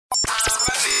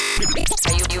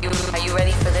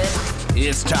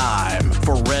It's time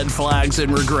for Red Flags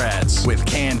and Regrets with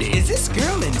Candy. Is this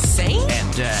girl insane?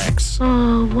 And Dex.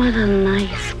 Oh, what a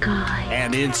nice guy.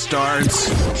 And it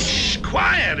starts... Shh,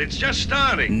 quiet, it's just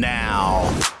starting.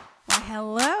 Now.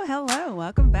 Well, hello.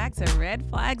 Welcome back to Red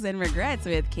Flags and Regrets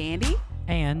with Candy.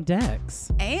 And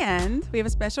Dex. And we have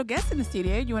a special guest in the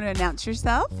studio. You want to announce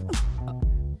yourself?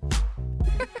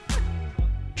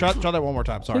 Try that one more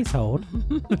time. Sorry. Please hold.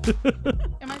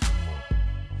 Am I?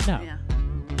 No. Yeah.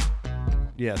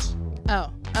 Yes.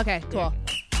 Oh, okay, cool. All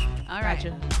right.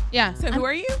 Gotcha. Yeah. So who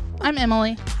are you? I'm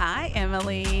Emily. Hi,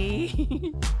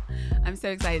 Emily. I'm so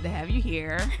excited to have you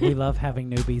here. We love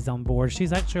having newbies on board.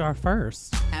 She's actually our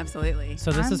first. Absolutely.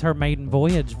 So this is her maiden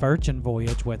voyage, virgin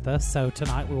voyage with us. So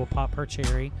tonight we will pop her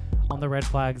cherry on the Red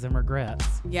Flags and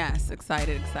Regrets. Yes,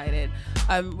 excited.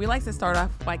 We like to start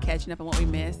off by catching up on what we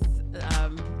missed.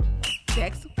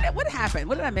 Dex, what happened?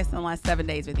 What did I miss in the last 7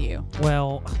 days with you?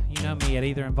 Well, you know me, it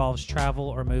either involves travel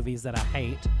or movies that I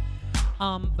hate.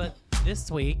 But this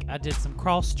week I did some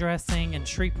cross-dressing in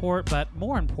Shreveport, but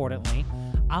more importantly,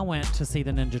 I went to see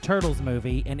the Ninja Turtles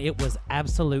movie, and it was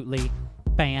absolutely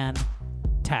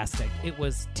fantastic. It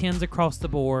was 10s across the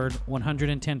board,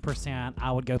 110%.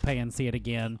 I would go pay and see it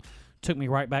again. Took me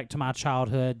right back to my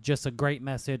childhood. Just a great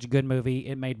message, good movie.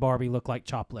 It made Barbie look like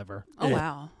chopped liver. Oh,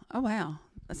 wow.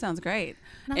 That sounds great.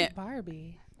 Not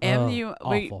Barbie.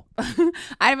 Awful.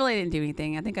 I really didn't do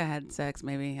anything. I think I had sex,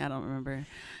 maybe. I don't remember.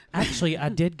 Actually, I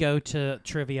did go to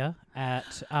trivia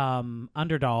at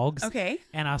Underdogs. Okay.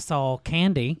 And I saw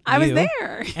Candy. I was you,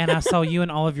 there. And I saw you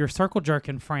and all of your circle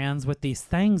jerking friends with these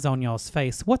things on y'all's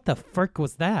face. What the frick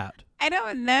was that? I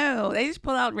don't know. They just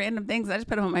pull out random things. I just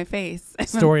put them on my face.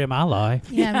 Story of my life.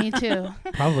 Yeah, me too.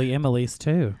 Probably Emily's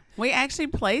too. We actually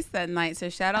placed that night, so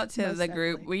shout out to Most the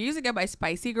group. definitely. We usually go by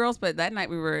Spicy Girls, but that night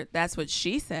that's what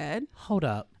she said. Hold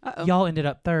up. Uh-oh. Y'all ended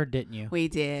up third, didn't you? We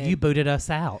did. You booted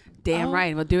us out. Damn Oh,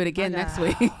 right. We'll do it again my next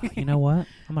God. week. You know what?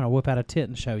 I'm going to whip out a tit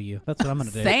and show you. That's what I'm going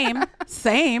to do.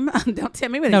 Same. Don't tell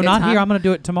me what. No, not here. I'm going to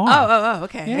do it tomorrow. Oh,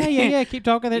 okay. Yeah. Keep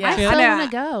talking that Yeah. I shit. still I know. want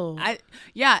to go.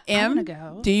 Em, wanna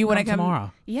go. do you want to come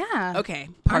tomorrow? Yeah. Okay.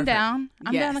 I'm Perfect. down.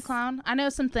 I'm down to Yes. clown. I know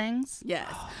some things.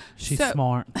 Yes. She's So-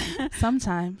 smart.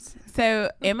 Sometimes. So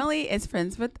Emily is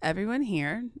friends with everyone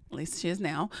here, at least she is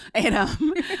now. And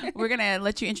we're going to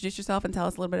let you introduce yourself and tell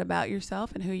us a little bit about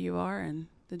yourself and who you are and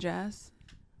the jazz.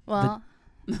 Well,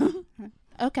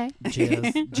 okay.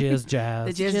 Jizz,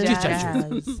 jazz. The jizz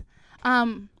jazz.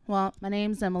 Well, my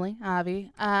name's Emily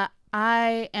Avi.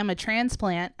 I am a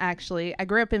transplant, actually. I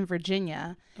grew up in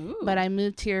Virginia, Ooh. but I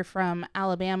moved here from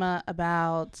Alabama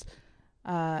about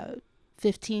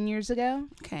 15 years ago.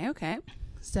 Okay.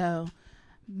 So,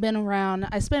 been around.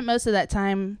 I spent most of that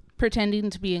time pretending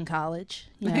to be in college,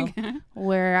 you know,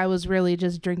 where I was really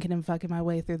just drinking and fucking my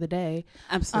way through the day.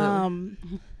 Absolutely.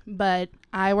 But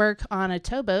I work on a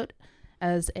towboat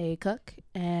as a cook,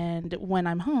 and when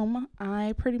I'm home,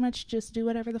 I pretty much just do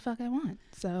whatever the fuck I want.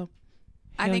 So,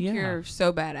 I Hell think yeah. you're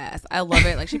so badass. I love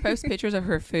it. Like, she posts pictures of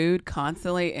her food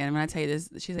constantly, and when I tell you this,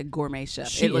 she's a gourmet chef.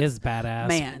 She It looks- is badass.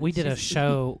 man, We did a she's-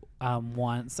 show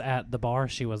once at the bar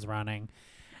she was running,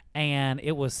 and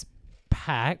it was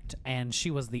packed, and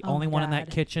she was the Oh only my one in that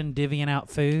God. kitchen divvying out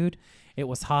food. It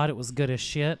was hot. It was good as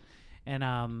shit.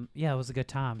 And it was a good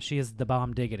time. She is the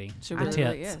bomb diggity. She the really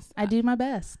tits. is. I do my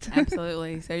best.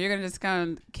 Absolutely. So you're going to just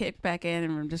kind of kick back in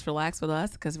and just relax with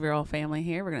us because we're all family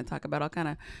here. We're going to talk about all kind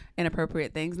of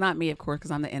inappropriate things. Not me, of course,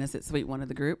 because I'm the innocent, sweet one of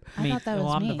the group. I thought that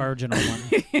was I'm me. the virginal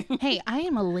one. Hey, I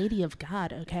am a lady of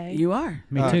God, okay? You are.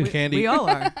 Me too. Candy. We all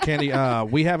are. Candy,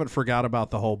 we haven't forgot about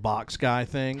the whole box guy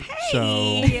thing.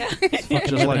 So Fucking just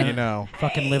living letting in you a- know.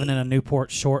 Fucking living in a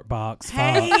Newport short box. Fuck.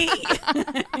 Hey.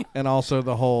 And also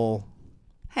the whole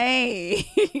Hey.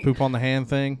 poop on the hand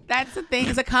thing. That's a thing.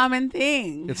 It's a common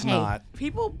thing. It's Hey. not.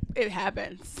 People, it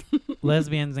happens.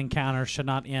 Lesbians encounters should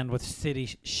not end with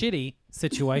shitty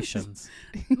situations.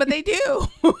 But they do.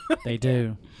 They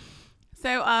do.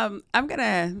 So I'm going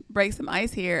to break some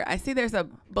ice here. I see there's a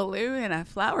balloon and a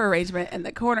flower arrangement in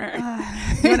the corner.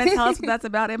 You want to tell us what that's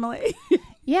about, Emily?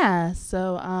 Yeah,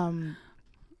 so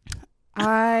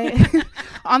I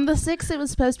on the 6th it was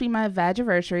supposed to be my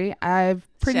vagiversary. I've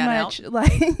pretty Shout much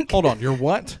like Hold on. Your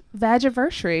what?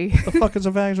 vagiversary. The fuck is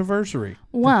a vagiversary?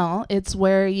 Well, it's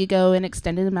where you go an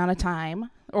extended amount of time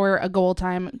or a goal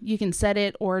time. You can set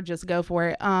it or just go for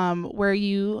it. Where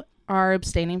you are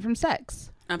abstaining from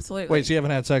sex. Absolutely. Wait, so you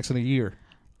haven't had sex in a year?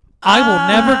 I will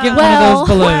never get well- one of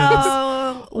those balloons.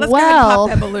 Let's go Well-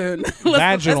 ahead and pop that balloon.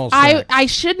 Vaginal I sex. I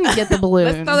shouldn't get the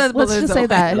balloon. throw those Let's balloons just say away.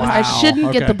 that. Wow, I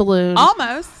shouldn't get okay. the balloon.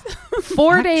 Almost.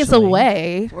 4 days Actually.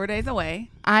 away. 4 days away.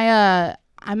 I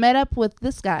met up with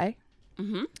this guy,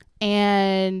 Mm-hmm.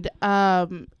 and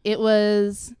it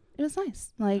was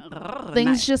nice. Like things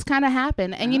nice. just kind of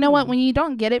happen, and you know what? When you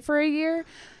don't get it for a year,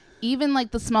 even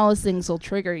like the smallest things will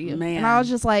trigger you. Man. And I was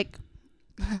just like,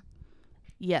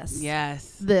 yes,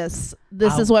 this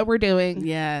is what we're doing.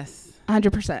 Yes.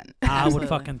 100%. I would Absolutely.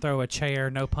 fucking throw a chair,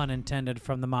 no pun intended,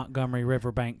 from the Montgomery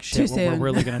Riverbank Too shit what we're soon.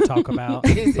 really going to talk about.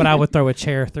 But I would throw a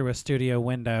chair through a studio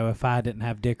window if I didn't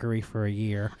have dickery for a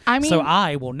year. I mean, so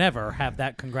I will never have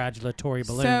that congratulatory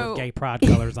balloon So- with gay pride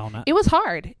colors on it. it was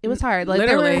hard. It was hard. Like there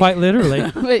Literally. were- Quite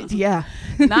literally. but yeah.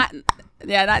 not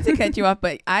to cut you off,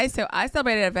 but I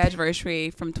celebrated a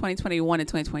anniversary from 2021 to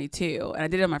 2022, and I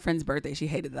did it on my friend's birthday. She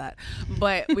hated that,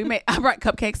 but I brought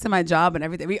cupcakes to my job and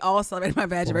everything. We all celebrated my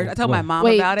anniversary. I told my mom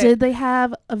Wait, about it. did they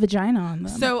have a vagina on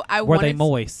them? So I Were they wanted-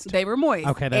 moist? They were moist.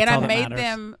 Okay, that's and all I that made matters.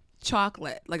 them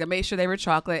chocolate. Like I made sure they were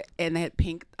chocolate, and they had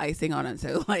pink icing on it.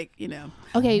 So like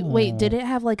okay, wait, did it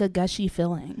have like a gushy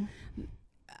filling?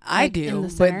 I Like, in do, the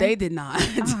but center? they did not.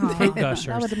 Oh, Fruit that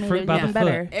gushers. would have made Fruit it by even the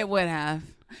better. foot. It would have.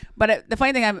 But the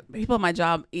funny thing, people at my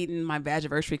job eating my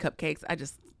anniversary cupcakes, I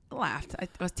just laughed. I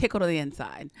was tickled on the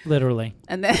inside. Literally.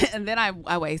 And then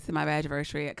I wasted my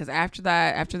anniversary because after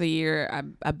the year,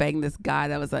 I banged this guy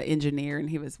that was an engineer, and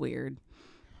he was weird.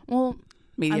 Well,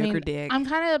 Mediocre I mean, dick. I'm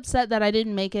kind of upset that I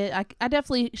didn't make it. I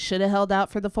definitely should have held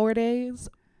out for the 4 days,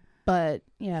 but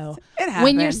It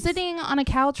when you're happens. sitting on a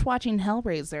couch watching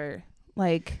Hellraiser,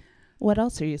 like, what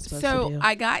else are you supposed to So do?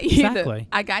 I got you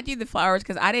Exactly. the flowers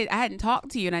because I hadn't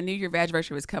talked to you, and I knew your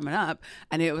anniversary was coming up.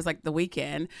 I knew it was like the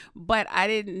weekend, but I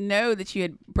didn't know that you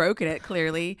had broken it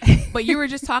clearly. But you were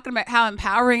just talking about how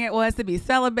empowering it was to be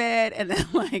celibate, and then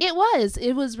like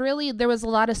It was really, there was a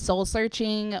lot of soul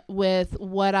searching with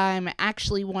what I'm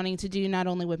actually wanting to do, not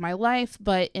only with my life,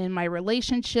 but in my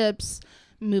relationships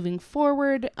moving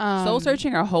forward. soul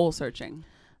searching or hole searching.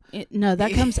 No,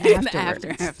 that comes The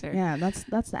afterwards. after. Yeah, that's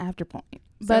the after point.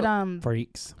 But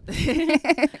Freaks.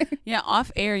 Yeah,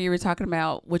 off air you were talking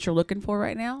about what you're looking for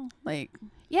right now, like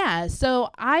yeah, so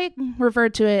I refer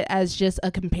to it as just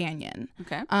a companion.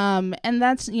 okay. And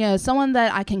that's, someone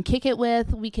that I can kick it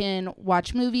with. We can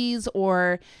watch movies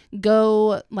or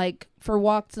go like for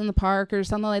walks in the park or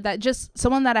something like that. Just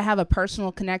someone that I have a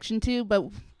personal connection to, but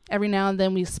every now and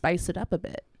then we spice it up a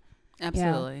bit.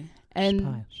 Absolutely.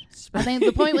 And I think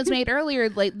the point was made earlier,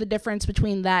 like the difference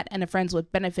between that and a friends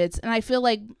with benefits. And I feel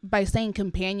like by saying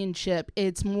companionship,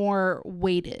 it's more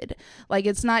weighted. Like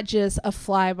it's not just a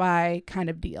flyby kind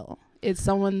of deal. It's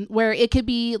someone where it could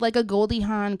be like a Goldie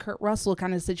Hawn, Kurt Russell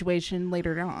kind of situation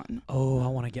later on. Oh, I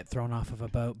want to get thrown off of a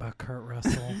boat by Kurt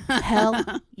Russell.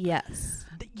 Hell yes.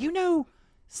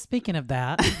 Speaking of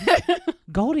that,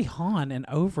 Goldie Hawn and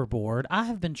Overboard, I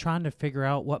have been trying to figure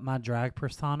out what my drag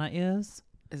persona is.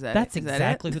 That's is that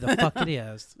exactly it? who the fuck it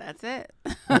is. That's it.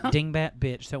 That dingbat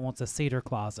bitch that wants a cedar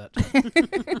closet.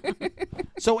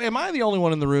 So am I the only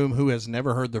one in the room who has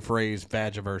never heard the phrase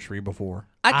vagiversary before?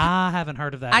 I haven't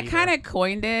heard of that I either. kind of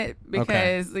coined it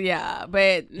because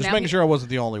but Just now making sure I wasn't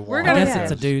the only one. We're I gonna- guess Yeah.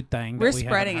 it's a dude thing. That We're we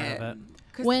spreading haven't heard it. of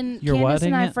it. When You're Candace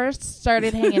and wedding I it? first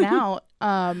started hanging out,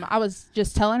 I was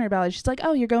just telling her about it. She's like,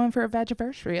 "Oh, you're going for a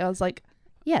vagiversary." I was like,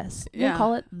 "Yes, we'll Yeah.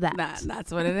 call it that."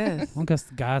 that's what it is. I guess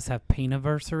guys have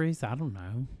peniversaries. I don't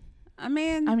know. I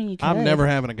mean, I mean, you could. I'm never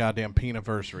having a goddamn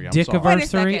peniversary. I'm sorry. Wait a Dickiversary?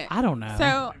 second. I don't know.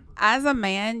 so as a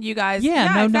man, you guys, Yeah,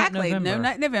 no nut exactly, November. no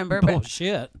nut November, but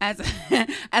Bullshit. as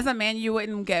as a man, you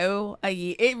wouldn't go a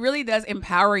year. It really does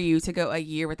empower you to go a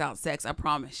year without sex. I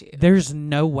promise you. There's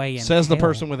no way in Says the hell.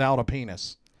 person without a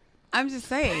penis. I'm just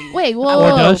saying. Wait, Or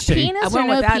whoa, does she? I penis or went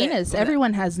no without it. penis?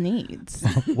 Everyone has needs.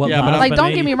 What Yeah, but lies I'm- Like, don't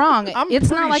get beneath. me wrong. I'm It's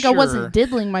not pretty like I sure- wasn't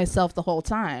diddling myself the whole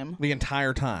time. The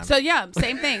entire time. So yeah,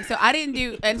 same thing. So I didn't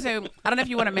do, and so I don't know if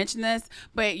you want to mention this,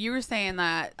 but you were saying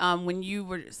that when you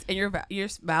were in your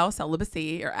vow of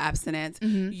celibacy or abstinence,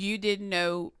 you did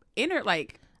no inner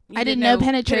like. You I did didn't know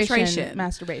penetration,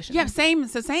 masturbation. Yeah, same.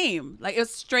 So same. Like it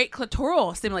was straight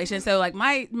clitoral stimulation. So like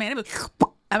my man, it was.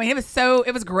 I mean, it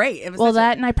was great. It was Well, such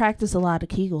that and I practice a lot of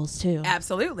Kegels too.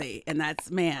 absolutely, and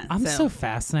that's man. I'm so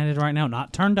fascinated right now.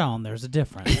 Not turned on. There's a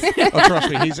difference. Oh, trust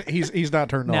me, he's not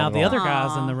turned Now on. the at other all.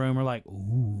 guys in the room are like,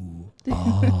 ooh.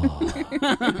 Oh.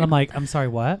 I'm like, I'm sorry,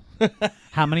 what?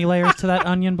 How many layers to that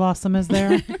onion blossom is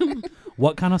there?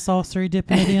 What kind of sauce are you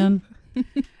dipping it in?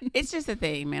 It's just a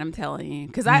thing, man. I'm telling you,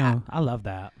 because I love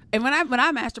that. and when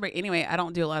I masturbate anyway, I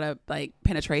don't do a lot of like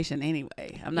penetration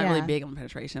anyway. I'm not really Yeah. big on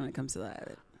penetration when it comes to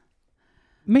that.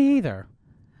 Me either.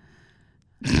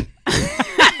 Go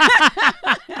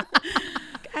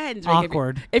ahead and drink.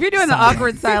 Awkward. If you're doing the Silence.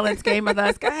 awkward silence game with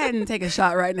us, go ahead and take a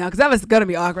shot right now because that was gonna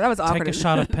be awkward. That was awkward. Take a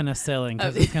shot of penicillin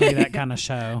because it's going to be that kind of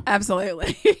show.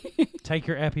 Absolutely. Take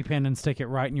your EpiPen and stick it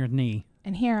right in your knee.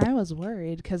 And here I was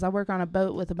worried because I work on a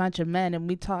boat with a bunch of men, and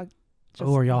we talk.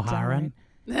 Oh, are y'all hiring?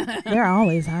 They're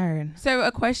always hiring. So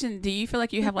a question: do you feel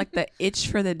like you have like the itch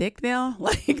for the dick now?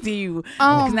 Like, do you?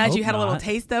 Because now that you Hope had a little not.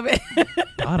 taste of it.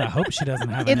 God, I hope she doesn't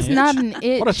have an It's itch. not an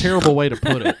itch. What a terrible way to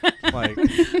put it. Like,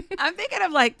 I'm thinking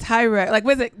of like Tyra. Like,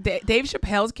 was it Dave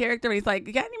Chappelle's character? When he's like,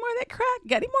 "You got any more of that crack? You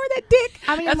got any more of that dick?"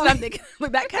 I mean, that's what like- I'm thinking.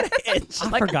 Like that kind of itch. I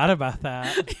Like, forgot about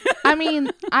that. I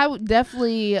mean, I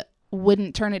definitely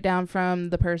wouldn't turn it down from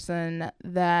the person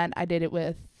that I did it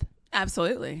with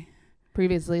absolutely.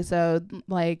 previously. So,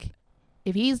 like,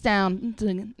 if he's down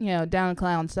to, down a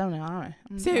clown, so no.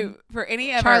 So for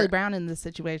any of Charlie our Brown in this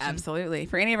situation. absolutely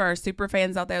for any of our super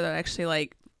fans out there that actually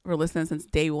like were listening since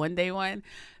day one,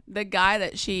 the guy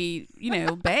that she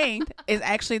banged is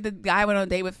actually the guy I went on a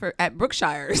date with at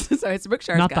Brookshire's. So it's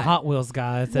Brookshire's Not guy. the Hot Wheels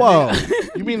guy. It's whoa,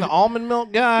 you mean the almond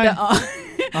milk guy?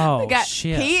 Oh, guy,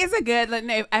 shit. he is a good. Like,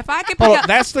 no, if I could pick Oh, out,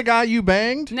 that's the guy you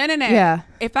banged? no. Yeah.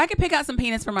 If I could pick out some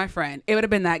penis for my friend, it would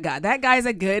have been that guy. That guy's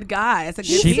a good guy. It's a good.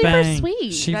 He's She super banged.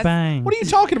 sweet. She That's- banged. What are you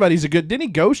talking about? He's a good. Didn't he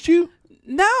ghost you?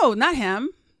 No, not him.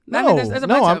 I No, mean, there's a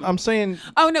bunch of them. I'm saying.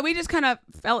 Oh no, we just kind of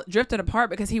drifted apart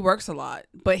because he works a lot,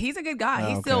 but he's a good guy. Oh,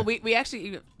 He's okay. still. We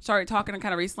actually started talking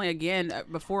kind of recently again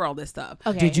before all this stuff.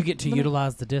 Okay. Did you get to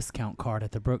utilize the discount card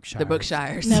at the Brookshire? The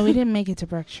Brookshires. No, we didn't make it to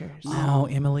Berkshire's. No,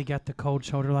 Emily got the cold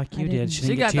shoulder like you I did. didn't. She She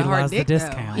didn't got get to the hard utilize the dick, though.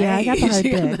 discount. Yeah, I got the hard She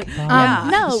got dick. the- Yeah,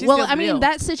 No, she's well, still I mean, real.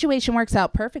 that situation works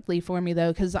out perfectly for me,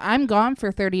 though, because I'm gone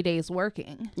for 30 days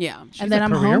working. Yeah, She's and then a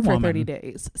I'm career home for woman. 30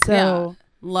 days. So,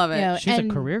 love it. you know, She's and-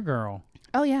 a career girl.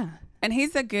 oh, yeah. And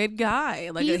he's a good guy.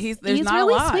 Like He's there's not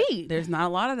really a lot. sweet. There's not a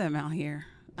lot of them out here.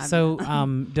 So,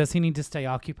 does he need to stay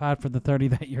occupied for the 30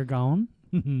 that you're gone?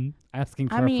 Asking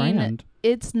for I a mean, friend.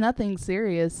 it's nothing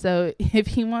serious. So, if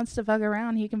he wants to fuck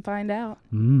around, he can find out.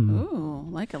 Ooh,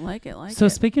 like it. So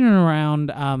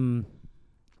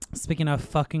speaking of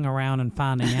fucking around and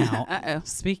finding out, Uh-oh.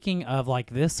 speaking of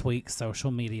like this week's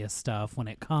social media stuff, when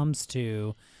it comes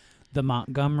to the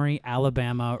Montgomery,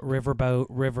 Alabama riverboat,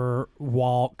 river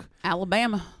walk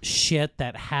Alabama. shit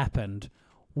that happened,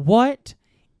 what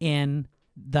in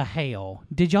the hell?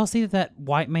 Did y'all see that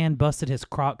white man busted his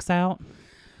Crocs out?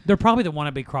 They're probably the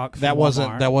wannabe Crocs. That from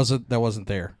wasn't. Walmart. That wasn't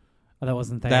there. Oh, that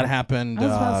wasn't there. That happened. I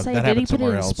was about to say, that did he happened put it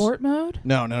somewhere in else. sport mode?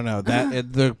 No.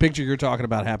 The picture you're talking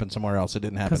about happened somewhere else. It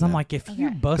didn't happen. Because I'm there. like, if you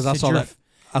Okay. because busted I saw your that.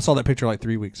 I saw that picture like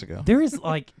 3 weeks ago. there is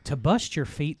like to bust your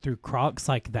feet through Crocs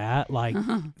like that, like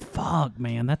fuck,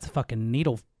 man, that's a fucking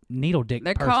needle dick.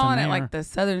 They're person calling there. it like the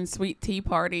Southern Sweet Tea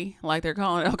Party. Like they're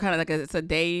calling it all kind of like it's a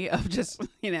day of just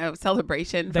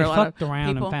celebration they for a lot fucked of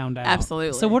around people. and found out.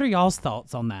 Absolutely. So, what are y'all's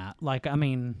thoughts on that? Like, I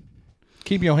mean,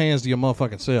 Keep your hands to your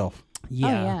motherfucking self. yeah,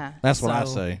 Oh, yeah. That's what I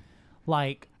So, say.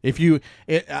 Like, If you,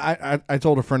 I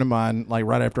told a friend of mine like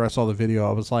right after I saw the video,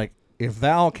 I was like, if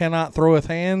thou cannot throweth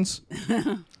hands,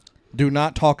 do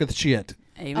not talketh shit.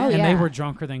 Amen. Oh, and yeah. they were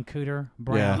drunker than Cooter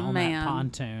Brown Yeah. on Man. that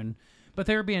pontoon, but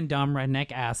they were being dumb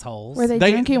redneck assholes. Were they,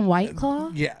 They- drinking White Claw?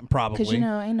 Yeah, probably. Because,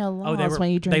 ain't no laws Oh, they were. when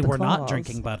you drink They the were not claws.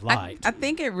 drinking Bud I, Light. I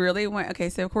think it really went okay.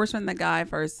 So of course, when the guy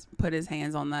first put his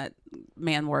hands on that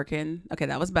man working, okay,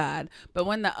 that was bad. But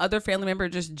when the other family member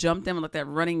just jumped in with like that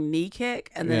running knee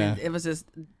kick, and then Yeah. it was just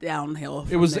downhill. It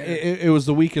from was there. it was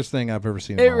the weakest thing I've ever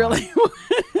seen. It in my really life. was.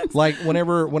 Like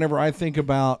whenever I think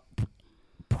about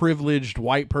privileged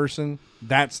white person,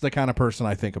 that's the kind of person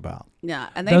I think about. Yeah,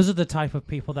 and they Those are the type of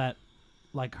people that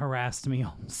like harassed me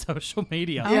on social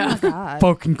media. Oh, my God.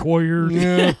 Fucking queers.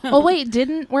 Yeah, Well, wait,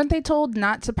 weren't they told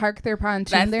not to park their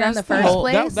pontoon there in that's the the first whole-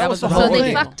 place? that was the so whole they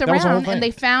thing. fucked That was the whole around thing. and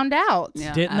they found out.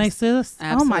 Yeah, Didn't they, sis?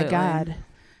 Oh, my absolutely. God.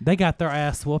 They got their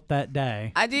ass whooped that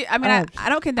day. I do. I mean, Oh, I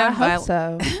don't condone I hope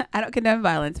violence. so. I don't condone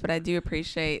violence, but I do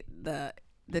appreciate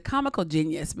the comical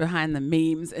genius behind the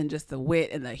memes and just the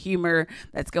wit and the humor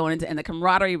that's going into and the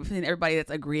camaraderie between everybody that's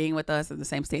agreeing with us and the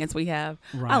same stance we have.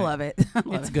 I Right. love it. I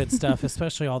love It's it. good stuff,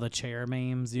 especially all the chair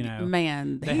memes, you know.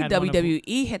 Man, They he had one of-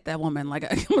 WWE hit that woman like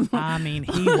a I mean,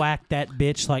 he whacked that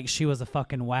bitch like she was a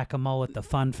fucking whack-a-mole at the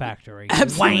Fun Factory.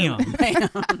 Absolutely. Wham! Man,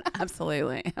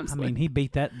 absolutely. I Absolutely. mean, he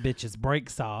beat that bitch's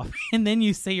brakes off. And then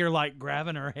you see her like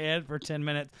grabbing her head for 10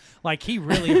 minutes. Like he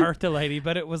really hurt the lady,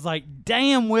 but it was like,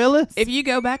 damn, Willis. if you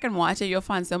go back and watch it, you'll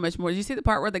find so much more. Did you see the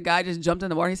part where the guy just jumped in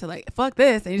the water? He said, like, fuck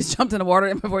this. And he just jumped in the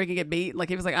water before he could get beat. Like,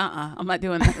 he was like, I'm not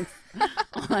doing this.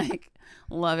 Like,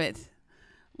 love it.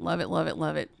 Love it, love it,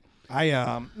 love it.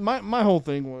 my whole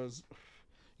thing was,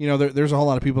 there's a whole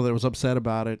lot of people that was upset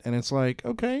about it, and it's like,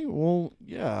 okay, well,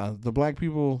 yeah, the black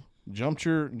people jumped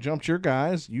your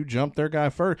guys, you jumped their guy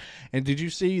first. And did you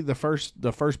see the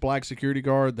first black security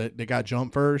guard that got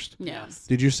jumped first? Yes.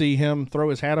 Did you see him throw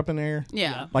his hat up in the air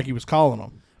Yeah. like he was calling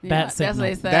them? Yeah, Bat that's what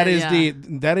they signal.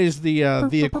 said. That is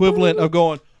the equivalent of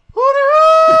going.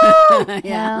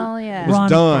 yeah. Hell yeah.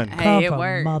 It's done. Hey, it cover,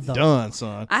 worked. mother. Done,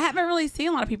 son. I haven't really seen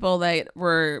a lot of people that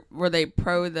were they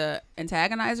pro the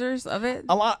antagonizers of it.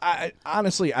 A lot.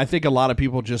 Honestly, I think a lot of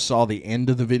people just saw the end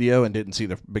of the video and didn't see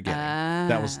the beginning.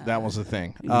 That was the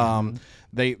thing.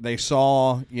 They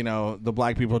saw the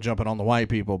black people jumping on the white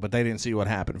people, but they didn't see what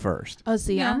happened first. Oh,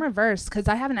 see, Yeah. I'm reversed because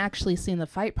I haven't actually seen the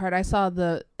fight part. I saw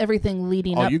everything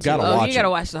leading Oh, up you to gotta it. watch you got to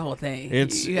it. watch the whole thing.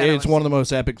 It's You gotta it's watch one of the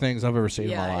most epic things I've ever seen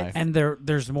in Yeah, my life. And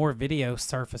there's more video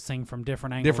surfacing from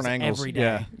different angles. Every day.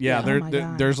 Yeah. Yeah. Oh my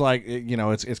God. There's like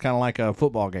it's kind of like a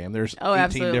football game. There's 18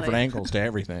 absolutely. different angles to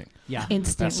everything. Yeah.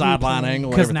 Instant A sideline replay. angle.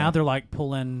 Because everything. now they're like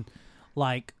pulling,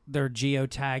 like they're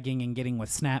geotagging and getting with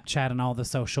Snapchat and all the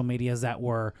social medias that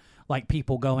were like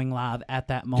people going live at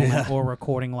that moment or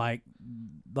recording like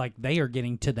they are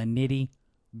getting to the nitty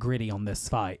gritty on this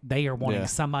fight. They are wanting Yeah.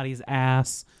 somebody's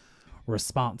ass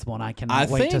responsible, and I cannot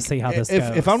I wait think to see how this if,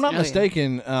 goes. If I'm not Oh, yeah.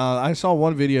 mistaken, I saw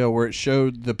one video where it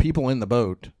showed the people in the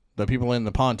boat, the people in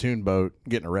the pontoon boat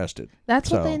getting arrested. That's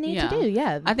what So- they need Yeah. to do.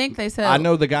 Yeah. I think they said. I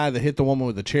know the guy that hit the woman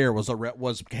with the chair was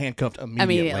handcuffed immediately.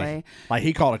 Immediately. Like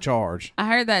he caught a charge. I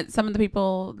heard that some of the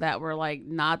people that were like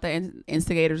not the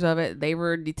instigators of it, they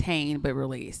were detained but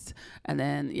released, and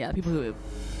then the people who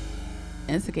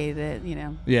instigated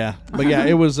it, Yeah, but yeah,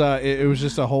 it was it was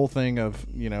just a whole thing of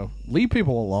leave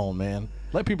people alone, man.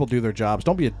 Let people do their jobs.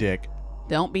 Don't be a dick.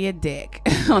 don't be a dick.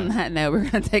 On that note, we're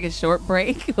gonna take a short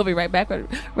break. We'll be right back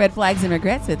with Red Flags and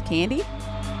Regrets with Candy.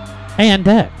 and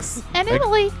Dex. and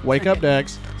Emily. Wake up,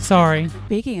 Dex. Sorry.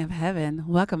 Speaking of heaven,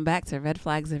 welcome back to Red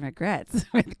Flags and Regrets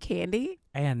with Candy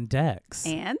And Dex.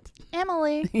 and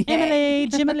Emily. Emily,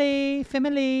 Jimily,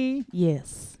 family.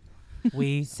 Yes.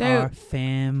 We So- are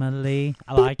family.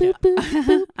 I like it.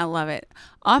 I love it.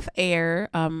 Off air,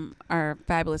 our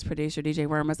fabulous producer DJ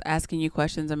Worm was asking you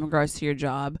questions in regards to your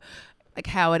job, like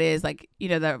how it is, like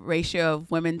the ratio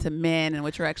of women to men and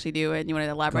what you're actually doing. You want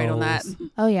to elaborate on that? Goals.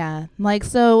 Oh yeah. Like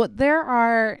so there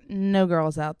are no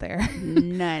girls out there.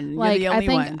 None. Like you're the only I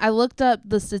think one. I looked up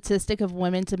the statistic of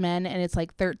women to men and it's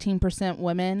like 13%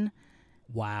 women.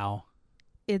 Wow.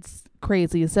 It's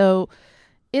crazy. So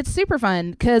it's super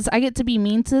fun cuz I get to be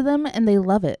mean to them and they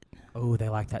love it. Oh, they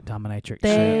like that dominatrix shit.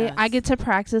 Yes. I get to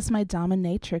practice my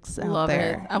dominatrix out Love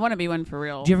there. it. I want to be one for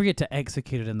real. Do you ever get to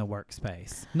execute it in the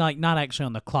workspace? Like, not actually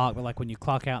on the clock, but like when you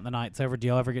clock out and the night's over, do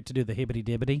you ever get to do the hibbity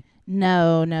dibbity?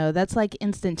 No, that's like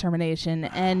instant termination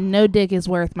and no dick is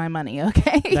worth my money,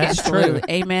 okay? That's true.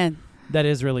 Absolutely. Amen. That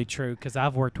is really true because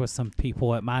I've worked with some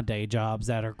people at my day jobs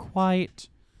that are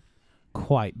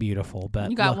quite beautiful. But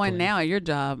You got one luckily, now at your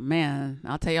job, man.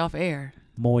 I'll tell you off air.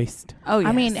 moist. Oh, yes.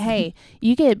 I mean, hey,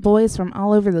 you get boys from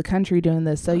all over the country doing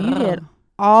this, so you get Ugh.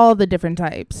 all the different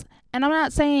types. And I'm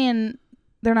not saying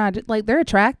they're not like they're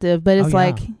attractive, but it's Oh,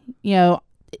 yeah. like,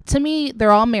 to me,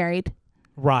 they're all married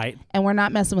Right. and we're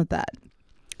not messing with that.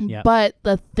 Yep. But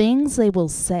the things they will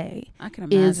say I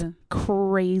can is imagine.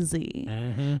 crazy.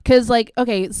 Mm-hmm. Because, like,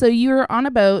 okay, so you're on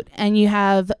a boat and you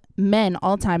have men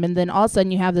all the time, and then all of a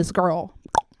sudden you have this girl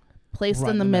placed Right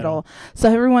in the middle.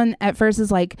 So everyone at first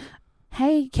is like,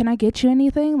 hey, can I get you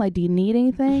anything? Like, do you need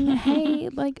anything? Hey,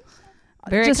 like,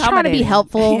 Very just trying to be accommodating.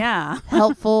 helpful. Yeah.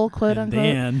 Helpful, quote And unquote.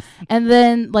 then, And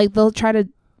then, like, they'll try to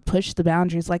push the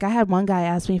boundaries. Like, I had one guy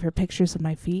ask me for pictures of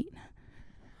my feet.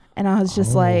 And I was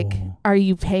just like, Oh. are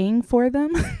you paying for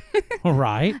them?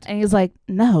 right. And he's like,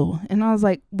 no. And I was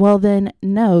like, well, then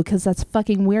no, because that's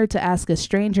fucking weird to ask a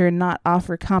stranger and not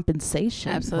offer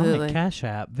compensation. Absolutely. Right. Cash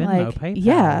App, Venmo, Like, PayPal,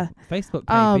 yeah. Facebook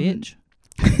Pay, bitch.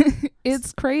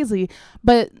 It's crazy.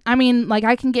 But I mean, like,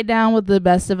 I can get down with the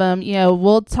best of them.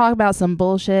 We'll talk about some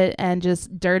bullshit and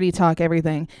just dirty talk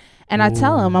everything. And I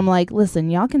tell them, Ooh. I'm like, listen,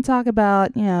 y'all can talk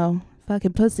about,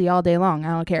 fucking pussy all day long. I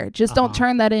don't care. Just don't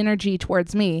turn that energy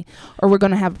towards me or we're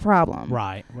going to have a problem.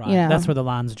 Right. Yeah. That's where the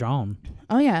line's drawn.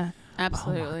 Oh, yeah.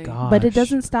 Absolutely. Oh my But it gosh.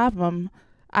 doesn't stop them.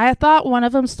 I thought one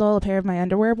of them stole a pair of my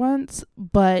underwear once,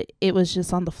 but it was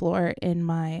just on the floor in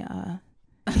my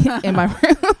in my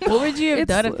room. What would you have It's-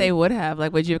 done if they would have?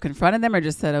 Like, would you have confronted them or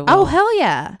just said, Oh, hell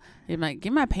yeah. you're like,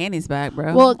 give my panties back,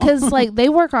 bro? Well, because like they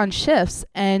work on shifts,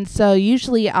 and so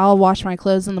usually I'll wash my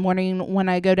clothes in the morning when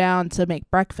I go down to make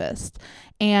breakfast,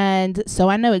 and so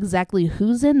I know exactly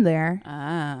who's in there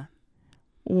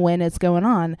when it's going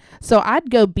on. So I'd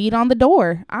go beat on the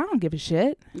door. I don't give a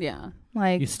shit. Yeah.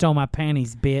 Like, You stole my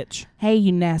panties, bitch. hey,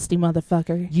 you nasty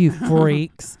motherfucker. You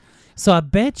freaks. So I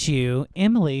bet you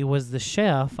Emily was the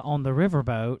chef on the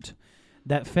riverboat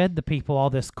that fed the people all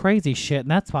this crazy shit, and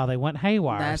that's why they went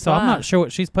haywire. That's so I'm why. not sure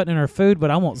what she's putting in her food,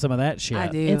 but I want some of that shit. I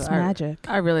do. It's magic.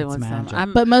 I really It's want magic.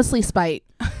 some. But mostly spite.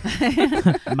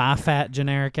 My fat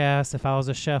generic ass. If I was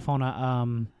a chef on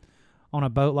a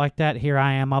boat like that, here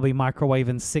I am. I'll be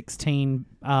microwaving 16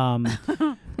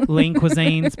 lean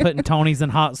cuisines, putting Tony's in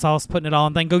hot sauce, putting it all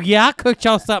in. Then go, yeah, I cooked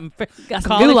y'all something. Got some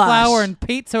Cauliflower goulash. and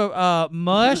pizza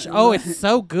mush. Oh, it's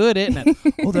so good, isn't it?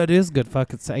 Oh, that is good.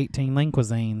 Fuck, it's 18 lean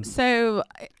cuisines. So,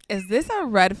 is this a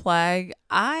red flag?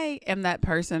 I am that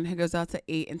person who goes out to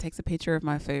eat and takes a picture of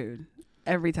my food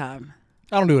every time.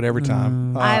 I don't do it every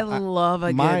time. I love a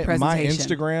good my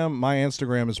presentation. My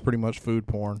Instagram is pretty much food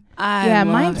porn. Yeah,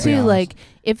 mine love too. it. Like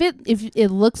if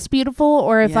it looks beautiful,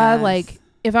 or if I Yes. like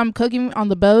if I'm cooking on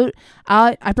the boat,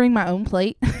 I bring my own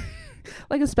plate,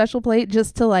 like a special plate,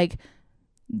 just to like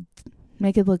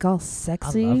make it look all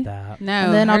sexy. I love that. No,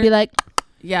 And then I'll her- be like,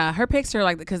 yeah, her picture,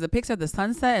 like, because the picture of the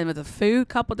sunset and with the food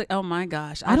coupled. Oh my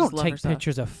gosh, I I don't just love her take stuff.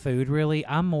 pictures of food really.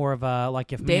 I'm more of a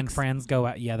like if me and Dicks. friends go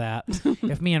out. Yeah, that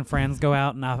if me and friends go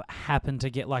out and I happen to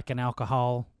get like an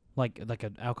alcohol, like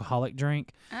an alcoholic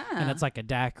drink, and it's like a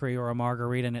daiquiri or a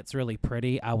margarita, and it's really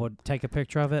pretty, I would take a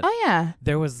picture of it. oh yeah,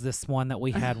 There was this one that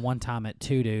we had one time at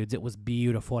Two Dudes. It was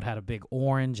beautiful. It had a big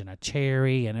orange and a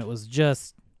cherry, and it was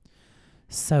just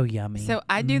so yummy. So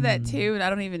I do that too, and I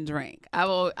don't even drink. I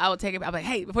will take it. I'm like,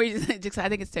 hey, before you just I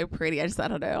think it's so pretty. I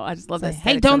don't know. I just love that.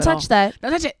 hey, don't touch that.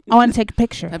 Don't touch it. I want to take a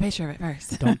picture. A picture of it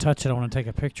first. Don't touch it. I want to take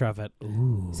a picture of it.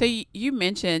 Ooh. So you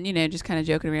mentioned, just kind of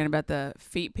joking around about the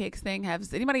feet pics thing.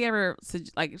 Has anybody ever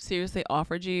like seriously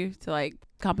offered you to like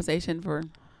compensation for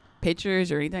pictures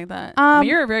or anything like that? I mean,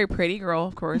 you're a very pretty girl,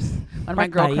 of course. One of my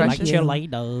girl Like crushes. you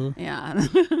later. Yeah.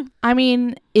 I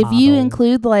mean, if you Model.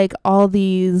 include like all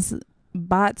these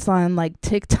bots on like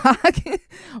TikTok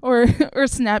or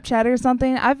Snapchat or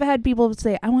something, I've had people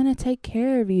say, I want to take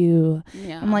care of you.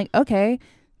 Yeah. I'm like, okay,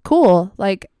 cool.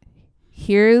 Like,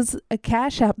 here's a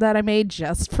Cash App that I made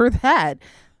just for that.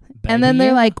 And then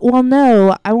they're like, well,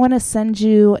 no, I want to send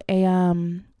you I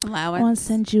want allowance. to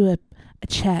send you a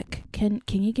check. Can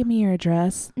you give me your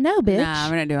address? No, bitch. Nah,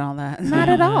 we're not doing all that. Not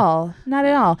at all. Not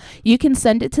at all. You can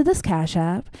send it to this Cash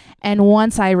App, and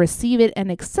once I receive it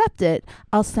and accept it,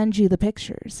 I'll send you the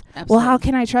pictures. Well, how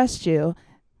can I trust you?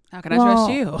 How can I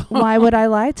trust you? Why would I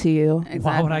lie to you? Exactly.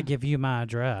 Why would I give you my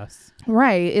address?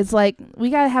 Right. It's like we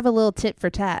got to have a little tit for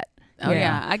tat. Oh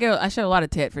yeah, I show a lot of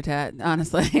tit for tat.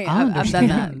 Honestly, I I've done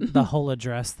understand that. the whole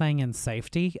address thing and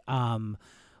safety.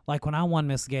 Like when I won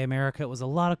Miss Gay America, it was a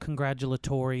lot of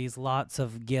congratulatories, lots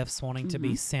of gifts wanting to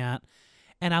be sent,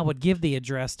 and I would give the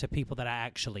address to people that I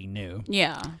actually knew.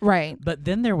 Yeah. Right. But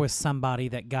then there was somebody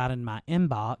that got in my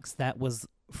inbox that was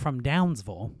from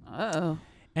Downsville Uh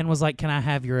and was like, "Can I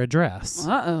have your address?"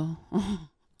 oh. Uh oh.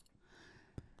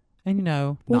 And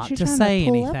What not you to trying to say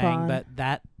pull up anything, on? but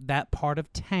that part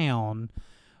of town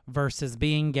versus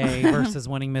being gay versus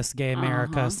winning Miss Gay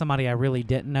America, somebody I really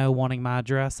didn't know wanting my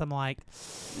address, I'm like,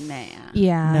 Nah.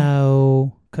 Yeah.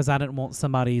 no, because I didn't want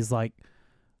somebody's like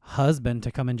husband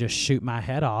to come and just shoot my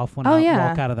head off when I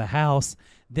walk out of the house.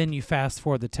 Then you fast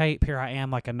forward the tape. Here I am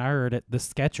like a nerd at the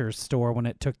Skechers store when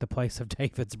it took the place of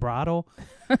David's bridal.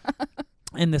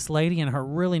 And this lady and her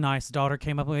really nice daughter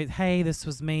came up with, hey, this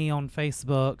was me on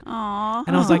Facebook. Aw.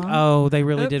 And I was like, oh, they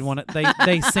really did Oops. want it.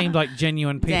 They seemed like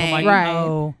genuine people. I'm Dang. like, Right.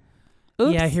 oh,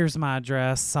 Oops. yeah, here's my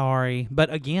address. Sorry.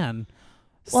 But again,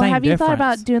 Well, same have you thought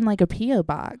difference. about doing like a P.O.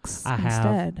 box I have.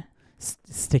 instead?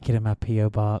 Stick it in my P.O.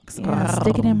 box. Yeah, Oh.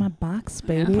 stick it in my box,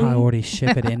 baby. Priority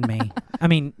ship it in me. I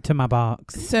mean, to my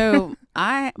box. So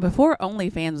before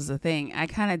OnlyFans was a thing, I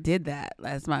kind of did that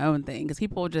as my own thing because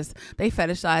people they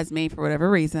fetishize me for whatever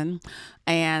reason,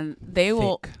 and they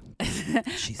will.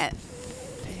 She's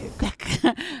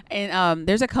And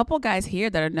there's a couple guys here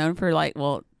that are known for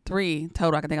three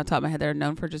total. I can think on top of my head that are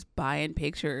known for just buying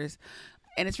pictures,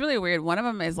 and it's really weird. One of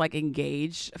them is like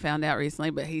engaged, found out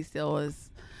recently, but he still is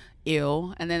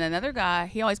ill. And then another guy,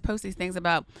 he always posts these things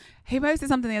about. He posted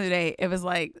something the other day. It was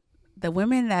like the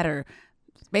women that are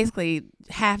basically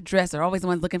half dressed are always the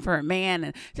ones looking for a man,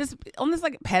 and just on this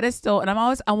like pedestal. And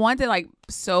I wanted to like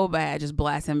so bad just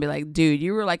blast him and be like, dude,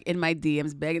 you were like in my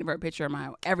DMs begging for a picture of my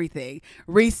everything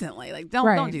recently. Like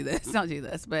don't do this. Don't do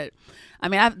this. But I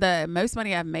mean, the most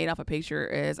money I've made off a picture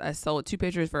is I sold 2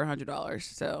 pictures for $100.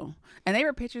 So, and they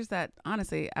were pictures that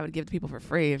honestly I would give to people for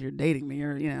free if you're dating me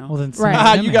or Well, then Right. send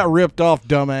them You in. got ripped off,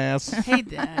 dumbass. Hey,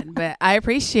 Dad, but I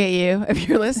appreciate you if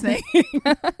you're listening.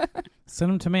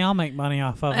 Send them to me. I'll make money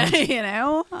off of them. You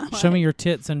know? Show me your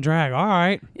tits and drag. All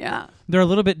right. Yeah. They're a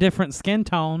little bit different skin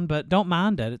tone, but don't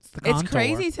mind it. It's the contour. It's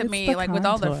crazy to It's me, the like with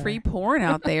all the contour. free porn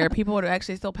out there, people would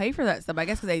actually still pay for that stuff. I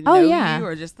guess because they Oh, know yeah. you,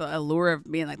 or just the allure of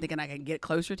being like thinking I can get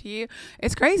closer to you.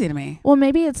 It's crazy to me. Well,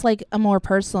 maybe it's like a more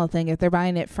personal thing if they're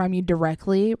buying it from you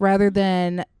directly rather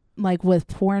than like with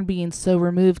porn being so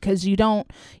removed, because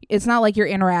it's not like you're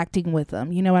interacting with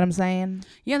them. You know what I'm saying?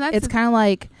 Yeah, that's It's kind of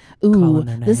like, ooh, Calling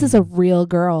her this is a name. real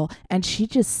girl and she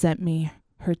just sent me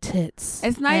her tits.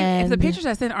 It's nice if the And pictures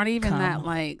I sent aren't even that come.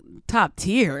 like top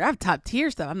tier. I have top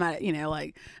tier stuff. I'm not,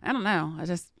 like I don't know.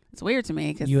 It's weird to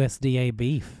me because USDA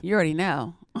beef. you already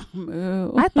know.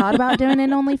 Ooh. I thought about doing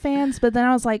an OnlyFans, but then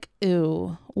I was like,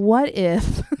 ooh, what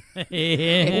if,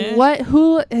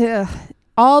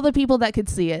 all the people that could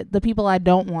see it, the people I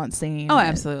don't want seeing Oh, it.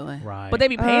 absolutely. Right. But they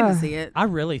be paying to Ugh. see it. I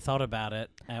really thought about it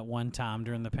at one time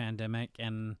during the pandemic,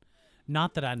 and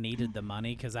not that I needed the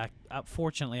money because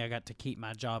fortunately I got to keep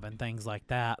my job and things like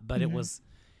that. But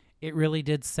it really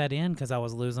did set in because I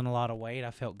was losing a lot of weight.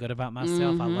 I felt good about myself. I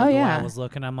loved Oh, the way yeah. I was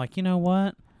looking. I'm like, you know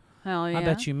what? Hell yeah. I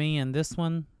bet you me and this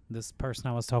person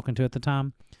I was talking to at the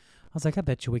time, I was like, I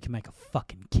bet you we can make a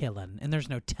fucking killing. And there's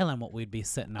no telling what we'd be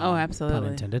sitting on. Oh, absolutely. Pun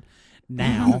intended.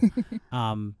 Now.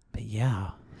 But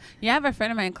yeah. Yeah, I have a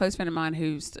friend of mine, close friend of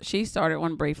mine, she started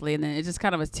one briefly, and then it just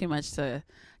kind of was too much to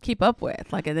keep up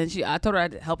with. Like, and then I told her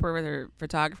I'd help her with her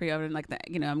photography of it, and like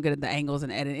I'm good at the angles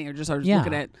and editing, or just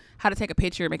looking at how to take a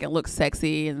picture, make it look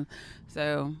sexy, and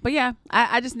so. But yeah,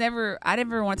 I never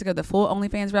wanted to go the full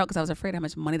OnlyFans route because I was afraid how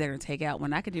much money they're gonna take out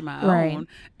when I could do my Right. own,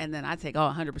 and then I take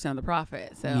all 100% of the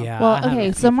profit. So Yeah. I Well, have a okay,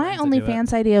 few so my friends that do it.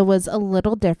 OnlyFans idea was a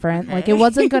little different. Like, it Okay.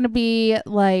 wasn't going to be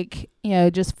like,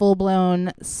 just full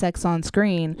blown sex on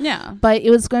screen. yeah. But it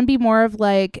was going to be more of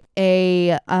like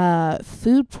a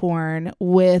food porn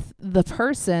with the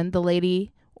person, the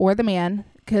lady or the man,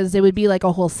 because it would be like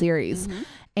a whole series. Mhm.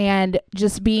 And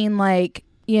just being like,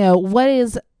 what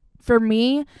is, for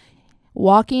me,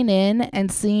 walking in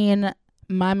and seeing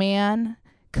my man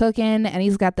cooking and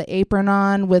he's got the apron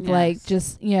on with like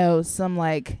Yes. just, some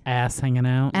like Ass hanging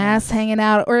out. ass hanging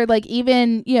out, or like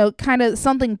even, kind of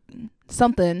something,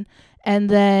 and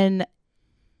then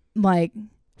like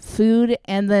food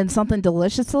and then something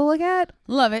delicious to look at,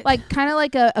 Love it. like kind of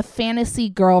like a fantasy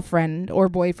girlfriend or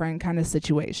boyfriend kind of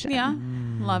situation. yeah.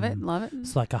 Love it.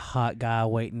 It's like a hot guy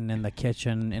waiting in the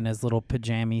kitchen in his little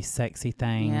pajama sexy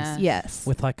things. Yeah. Yes.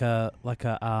 With like a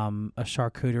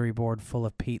charcuterie board full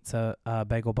of pizza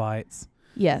bagel bites.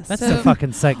 Yes. That's So- so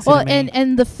fucking sexy well, to me.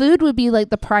 and the food would be like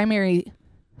the primary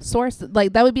source,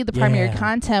 like that would be the primary Yeah.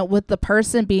 content, with the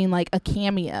person being like a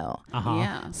cameo. Uh-huh.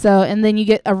 Yeah. So, and then you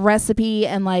get a recipe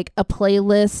and like a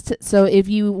playlist. So if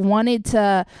you wanted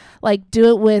to like do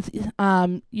it with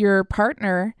your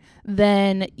partner,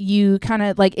 then you kind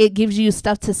of like, it gives you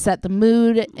stuff to set the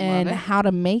mood and it. how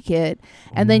to make it.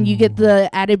 And then you get the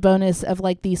added bonus of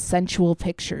like these sensual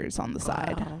pictures on the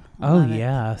side. Oh, Love it.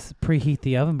 yeah. Preheat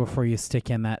the oven before you stick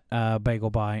in that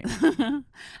bagel bite. Absolutely.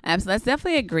 That's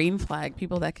definitely a green flag,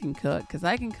 people that can cook, because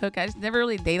I can cook. I just never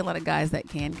really date a lot of guys that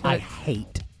can cook. I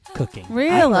hate cooking.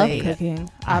 Really? I love cooking,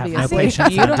 I have no obviously. I think it's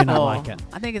patience. I do not beautiful. like it.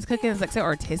 I think cooking is like so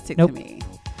artistic Nope. to me.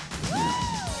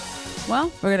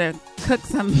 Well, we're gonna cook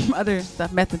some other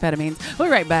stuff, methamphetamines. We'll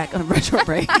be right back on a retro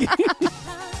break.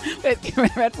 With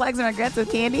Red Flags and Regrets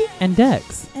with Candy. And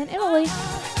Dex. And Emily.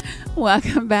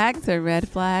 Welcome back to Red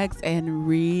Flags and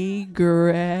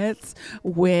Regrets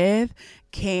with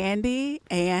Candy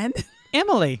and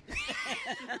Emily.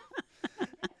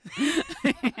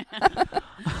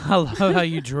 I love how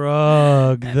you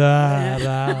drug that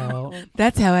out.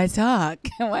 that's how I talk.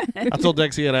 What? I told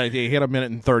Dex he had a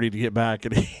minute and 30 to get back,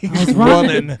 and he I was was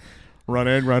running.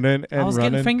 running, I was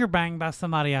running. getting finger banged by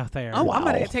somebody out there. Oh, I'm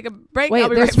gonna take a break. Wait, I'll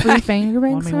be there's right free back. finger Well,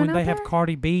 I bangs mean, going when they out have there?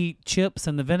 Cardi B chips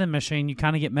in the vending machine, you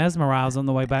kind of get mesmerized on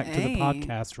the way back to the Hey,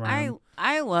 podcast room.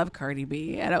 I love Cardi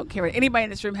B. I don't care what anybody in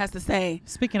this room has to say.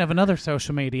 Speaking of another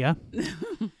social media,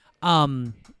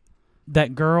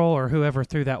 that girl or whoever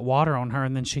threw that water on her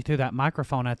and then she threw that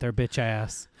microphone at their bitch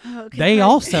ass. Okay.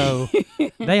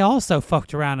 They also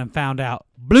fucked around and found out.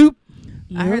 Bloop.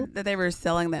 I heard that they were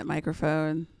selling that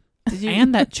microphone. Did you?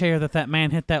 And that chair that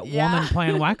man hit that Yeah. woman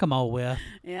playing whack-a-mole with.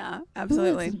 Yeah, Who's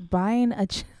absolutely. buying a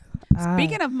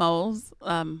Speaking of moles,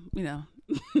 Oh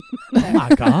my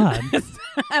God.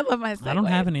 I love my. I don't segue.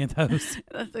 have any of those.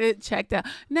 That's it. Checked out.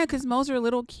 No, because moles are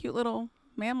little, cute little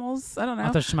mammals. I don't know. I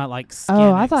thought she might like skin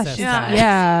I thought she. Yeah.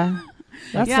 Yeah.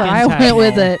 That's Yeah. what Skin I tag went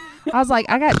with mole. it. I was like,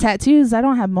 I got tattoos. I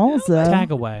don't have moles though.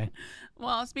 Tag away.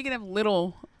 Well, speaking of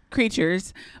little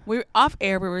creatures, we off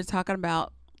air. We were talking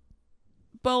about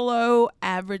below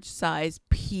average size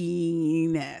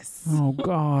penis. Oh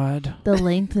God. The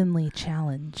lengthenly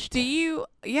challenged. Do you?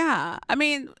 Yeah. I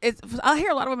mean, I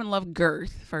hear a lot of women love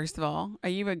girth. First of all, are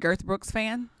you a Girth Brooks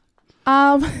fan?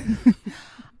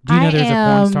 Do you know there's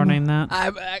a porn star named that?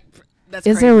 That's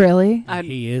Is crazy. there really?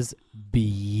 He is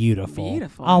beautiful.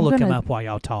 Beautiful. I'll I'm look him gonna- up while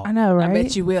y'all talk. I know, right? I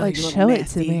bet you will. Like, you little show it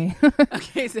nasty. to me.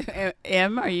 Okay, so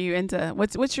M, are you into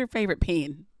what's your favorite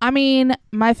peen? I mean,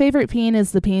 my favorite peen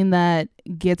is the peen that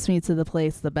gets me to the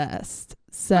place the best.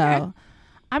 So, Okay.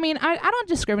 I mean, I don't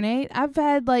discriminate. I've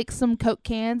had like some Coke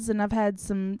cans, and I've had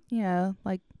some,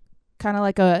 like kind of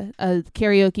like a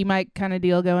karaoke mic kind of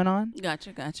deal going on.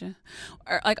 Gotcha.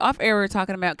 Or, like off air, we were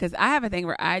talking about, because I have a thing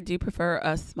where I do prefer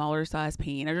a smaller size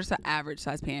peen, or just an average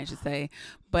size peen, I should say.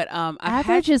 But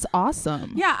Average is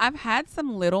awesome. yeah, I've had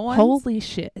some little ones. Holy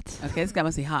shit. Okay, this guy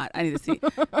must be hot. I need to see.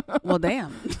 Well,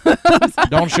 damn.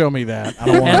 Don't show me that. I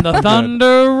don't want And the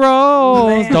thunder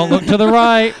rolls. Man. Don't look to the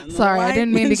right. Sorry, I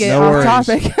didn't mean to get No off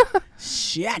worries. topic.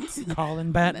 Shit.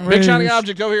 Calling Baton Rouge. Big shiny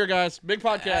object over here, guys. Big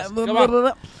podcast. Come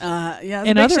on. Yeah,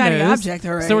 In big other shiny news, object,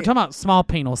 all right. so we're talking about small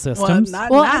penal systems.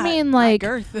 Well, I mean, not like,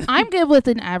 girth. I'm good with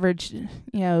an average,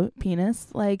 penis.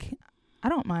 Like, I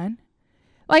don't mind.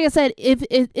 Like I said, if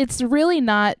it's really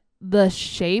not the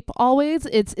shape always,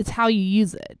 it's how you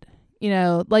use it.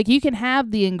 Like you can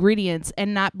have the ingredients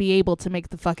and not be able to make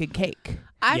the fucking cake.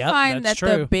 I Yep, find that's that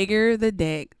the true. bigger the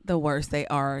dick, the worse they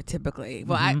are typically.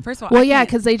 Well, first of all, Well, I yeah, can't-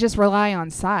 because they just rely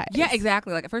on size. yeah,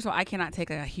 exactly. Like, first of all, I cannot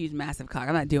take a huge, massive cock.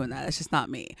 I'm not doing that. That's just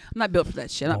not me. I'm not built for that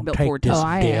shit. I'm not Don't built take for this Oh,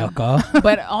 I am. dick, huh?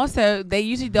 But also, they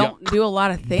usually don't do a lot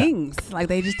of things. Like,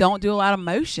 they just don't do a lot of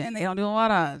motion. They don't do a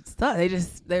lot of stuff.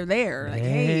 They're there. Like,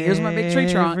 hey, here's my big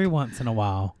tree trunk. Every once in a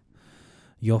while,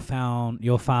 you'll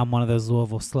find one of those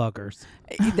Louisville sluggers,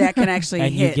 That can actually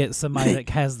and hit. you get somebody that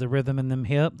has the rhythm in them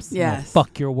hips. and they'll Yes.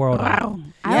 fuck your world up. Wow.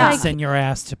 I Yeah. like- Send your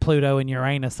ass to Pluto and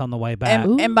Uranus on the way back.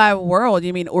 And by world,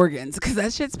 you mean organs, because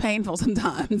that shit's painful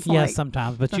sometimes. Yeah, Like,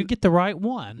 sometimes, but you get the right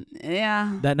one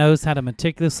yeah. that knows how to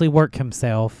meticulously work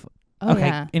himself. Oh, okay.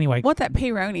 yeah. Well, What, that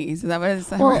Peyronie's? Is that what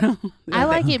it's? Well, I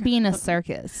like it being a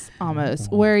circus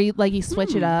almost, where you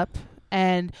switch it up,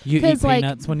 and you eat 'cause, like,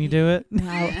 peanuts when you do it.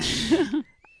 Ouch.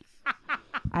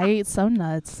 I eat some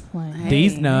nuts. Like,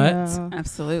 These Hey. nuts. yeah.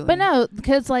 Absolutely. But no,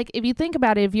 because if you think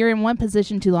about it, if you're in one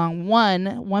position too long,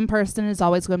 one person is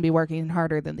always going to be working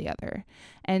harder than the other,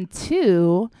 and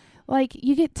two,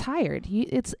 you get tired.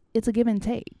 It's a give and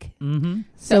take. Mm-hmm.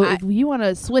 So So if you want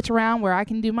to switch around where I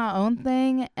can do my own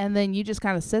thing, and then you just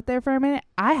kind of sit there for a minute,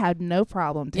 I have no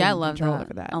problem taking yeah, I love control that.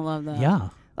 over that. I love that. Yeah.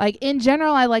 Like in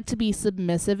general, I like to be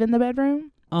submissive in the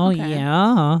bedroom. Oh Okay.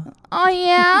 yeah. Oh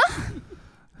yeah,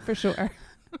 for sure.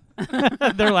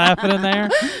 They're laughing in there.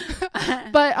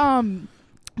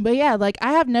 But yeah,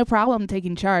 I have no problem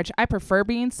taking charge. I prefer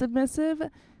being submissive,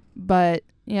 but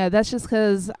yeah, that's just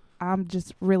because I'm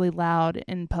just really loud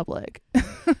in public.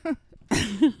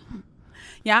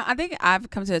 Yeah, I think I've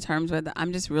come to terms with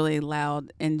I'm just really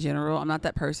loud in general. I'm not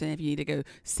that person. If you need to go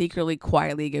secretly,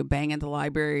 quietly, go bang in the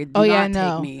library, do Oh yeah, not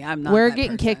no. take me. I'm not. We're that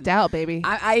getting person. kicked out, baby.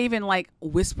 I even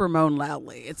whisper moan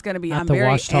loudly. It's gonna be. At I'm the very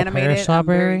Washita animated. Parish I'm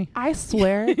very- Library. I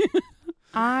swear.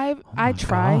 I my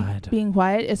try God. being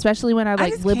quiet, especially when I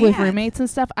just live with can't. roommates and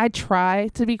stuff. I try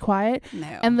to be quiet, No.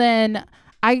 and then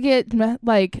I get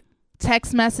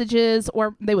text messages,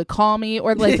 or they would call me,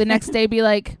 or the next day be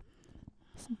like,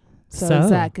 "So So? is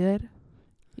that good?"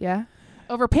 Yeah,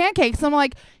 over pancakes. I'm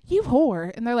like, "You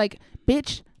whore," and they're like,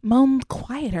 "Bitch, moan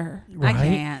quieter." I Right?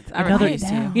 can't. I Another- refuse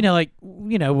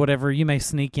to. Whatever, you may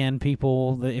sneak in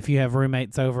people if you have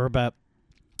roommates over, but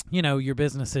your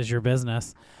business is your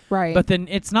business. Right. But then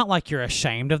it's not like you're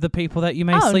ashamed of the people that you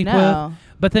may oh sleep no. with.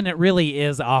 But then it really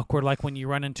is awkward, like when you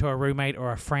run into a roommate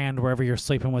or a friend wherever you're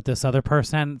sleeping with this other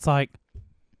person. It's like,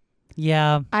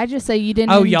 yeah. I just say you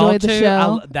didn't Oh, enjoy y'all the too?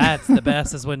 show. That's the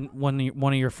best is when one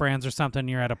of your friends or something,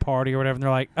 you're at a party or whatever, and they're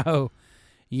like, oh,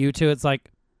 you two? It's like,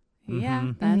 Yeah,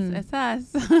 mhm. that's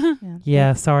it's us.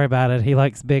 Yeah, sorry about it. He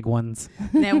likes big ones.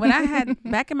 Now, when I had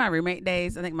back in my roommate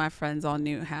days, I think my friends all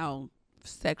knew how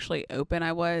sexually open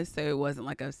I was, so it wasn't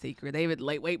like a secret. They would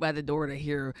wait by the door to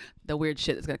hear the weird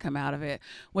shit that's gonna come out of it.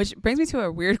 Which brings me to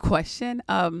a weird question.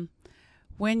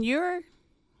 When you're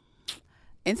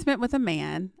intimate with a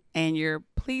man and you're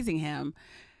pleasing him,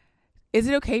 is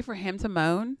it okay for him to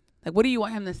moan? Like, what do you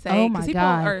want him to say? Oh, my people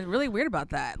God. are really weird about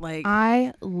that. Like,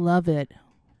 I love it.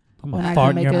 I'm When going I to fart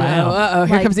can in your make a- mouth.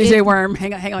 here Like, comes DJ it- Worm.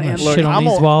 Hang on, I'm Em. gonna Look, shit on I'm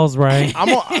these on- walls, Ray. I'm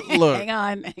on, look. Hang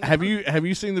on. Have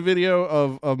you seen the video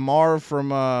of Marv from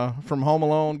Home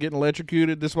Alone getting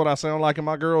electrocuted? This is what I sound like in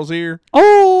my girl's ear.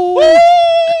 Oh!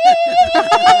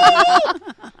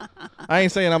 I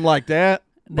ain't saying I'm like that,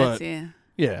 but That's, yeah.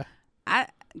 Yeah.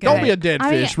 Go Don't ahead. be a dead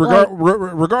I mean, fish.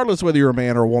 Regardless whether you're a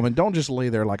man or a woman, don't just lay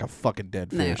there like a fucking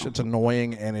dead No. fish. It's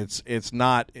annoying and it's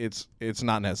not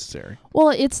necessary. Well,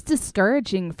 it's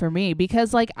discouraging for me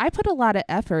because like I put a lot of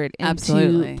effort into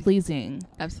Absolutely. pleasing.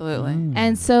 Absolutely.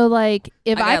 And so like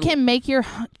if I I got- can make your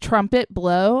trumpet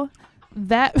blow,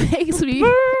 that makes me I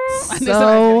knew somebody was so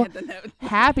gonna hit the note.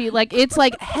 happy. Like it's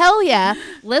like hell yeah,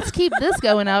 let's keep this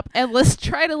going up and let's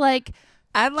try to like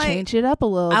I like. change it up a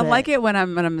little I bit. like it when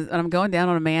I'm going down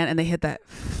on a man and they hit that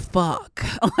fuck.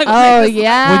 Like, Oh it's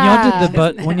yeah.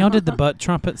 When y'all did the butt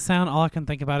trumpet sound, all I can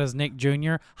think about is Nick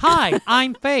Jr. Hi,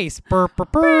 I'm Face. Burp,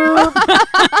 burp, burp.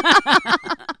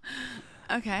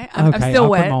 Okay, I'm Okay, still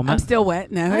awkward wet. moment. I'm still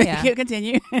wet. No, Oh, yeah.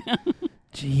 continue.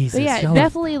 Jesus. But yeah, y'all are-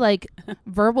 definitely like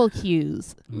verbal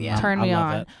cues Yeah. turn I me love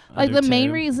on. it. I Like do the main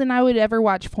too. reason I would ever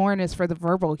watch porn is for the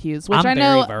verbal cues, which I'm I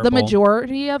know very the verbal.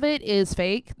 majority of it is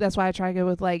fake. That's why I try to go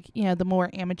with like, you know, the more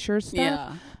amateur stuff.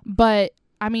 Yeah. But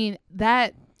I mean,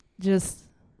 that's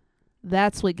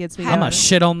what gets me I'm going. a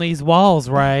shit on these walls,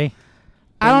 Ray.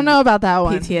 I don't know about that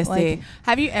one. PTSD. Like,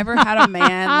 Have you ever had a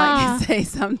man like say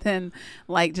something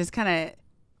like just kind of,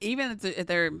 even if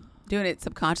they're doing it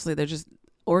subconsciously, they're just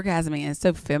orgasming and it's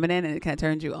so feminine and it kind of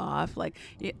turns you off, like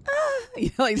you know,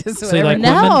 like just So you whatever. like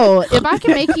no, if I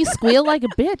can make you squeal like a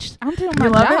bitch, I'm doing my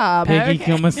love it? job. Piggy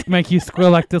Okay. can make you squeal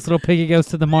like this little piggy goes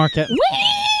to the market.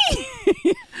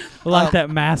 Like that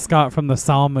mascot from the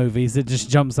Saw movies. It just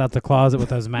jumps out the closet with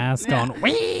those masks on.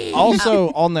 Also,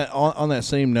 on that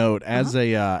same note, as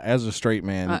a straight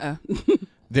man,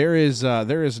 there is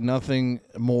nothing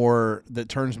more that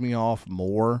turns me off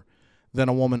more than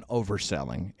a woman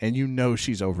overselling, and you know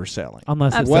she's overselling.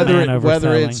 Unless it's whether a man overselling.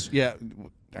 whether it's all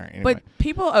right, anyway. But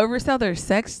people oversell their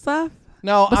sex stuff.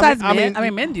 no, Besides I men,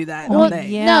 mean, know that. Well, all day.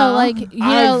 yeah. No, like you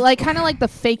know, I've- like kind of like the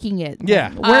faking it. thing,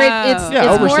 Yeah. where it's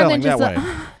yeah, it's more overselling than just that a,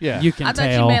 way. Yeah, You can I thought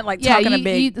tell. you meant like yeah. talking a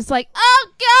big. It's like, oh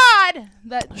God,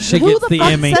 that She who gets the the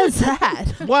fuck Emmy. says that?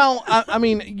 Well, I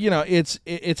mean, you know, it's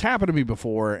happened to me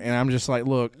before, and I'm just like,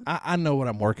 look, I know what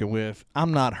I'm working with.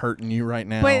 I'm not hurting you right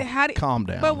now. But how do calm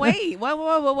down? But wait,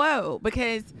 whoa,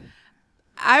 because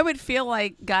I would feel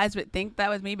like guys would think that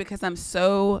was me because I'm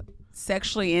so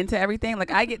sexually into everything.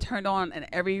 Like I get turned on in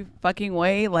every fucking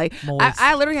way. Like Moist.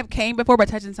 I literally have came before by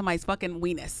touching somebody's fucking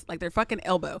weenus, like their fucking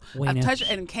elbow. I've Weenus.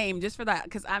 touched and came just for that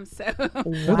because I'm so. Who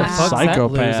the Wow. fuck's that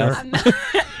Psychopath. loser?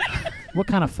 What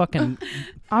kind of fucking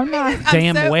I'm not.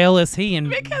 damn so- whale is he in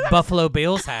Because I'm Buffalo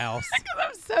Bill's house?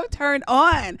 I'm so turned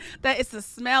on that it's the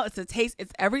smell, it's the taste,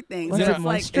 it's everything. Was So it it's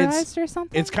like, moisturized or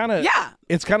something? It's kind of yeah.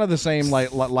 It's kind of the same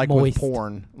like with Moist.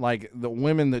 porn. Like the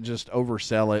women that just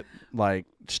oversell it. Like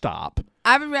stop.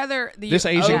 I would rather the This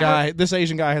Asian over- guy. This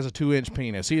Asian guy has a 2-inch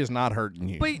penis. He is not hurting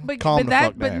you. Calm but the that,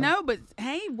 fuck but down. no, but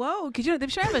hey, whoa, because you know,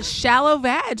 if she have a shallow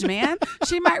vag, man,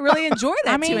 she might really enjoy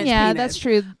that. I mean, 2-inch yeah, penis. that's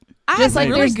true. I Just have like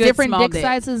really there's good different small dick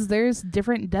sizes, there's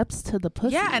different depths to the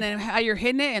pussy. Yeah, and then how you're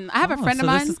hitting it. And I have a friend so of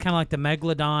mine. This is kind of like the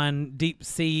Megalodon deep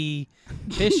sea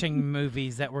fishing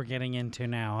movies that we're getting into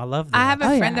now. I love that. I have a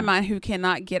Oh, friend yeah. of mine who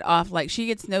cannot get off. Like she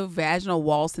gets no vaginal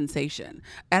wall sensation,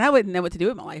 and I wouldn't know what to do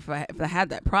with my life if I had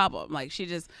that problem. Like she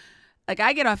just. Like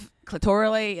I get off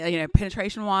clitorally, you know,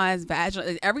 penetration wise,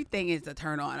 vaginal, everything is a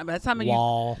turn on. By the time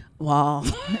wall. wall,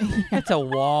 It's a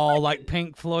wall like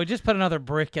Pink Floyd. Just put another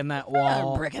brick in that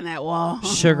wall. brick in that wall.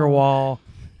 Sugar wall.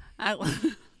 I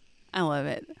love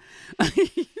it.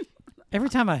 Every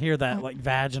time I hear that like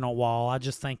vaginal wall, I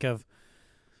just think of,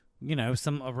 you know,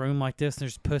 a room like this. And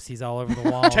there's pussies all over the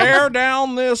wall. Tear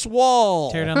down this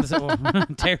wall. Tear down this.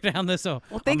 Tear down this. Well,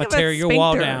 I'm think gonna of a tear your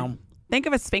wall sphincter. down. Think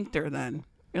of a sphincter then.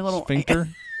 Your little Sphincter.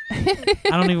 I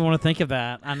don't even want to think of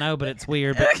that. I know, but it's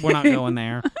weird. But we're not going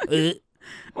there.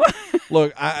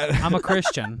 Look, I'm a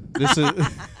Christian, this is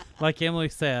like Emily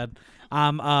said.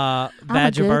 I'm a good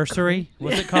vagiversary.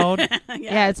 What's it called?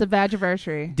 yeah, it's a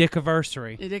vagiversary.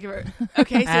 Dickiversary.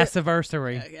 Okay, so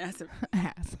Assiversary.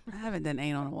 I haven't done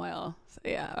anal in a while. So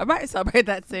yeah, I might celebrate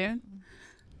that soon.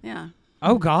 Yeah.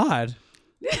 Oh God.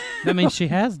 That means she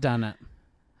has done it.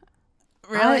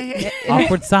 Really?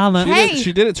 Awkward silence Hey.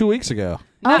 she did it 2 weeks ago.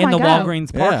 Oh in my the God.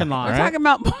 Walgreens Yeah. parking lot. We're Right. talking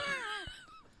about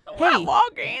Hey.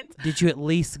 Walgreens. Did you at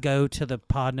least go to the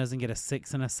Podnos and get a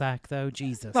 6 in a sack though?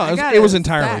 Jesus. No, got it was a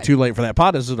entirely sack. too late for that.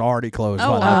 Poddas had already closed.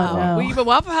 Oh by that wow. point. no. Well, if a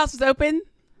Waffle House was open,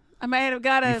 I might have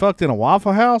got You a. fucked in a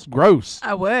Waffle House? Gross.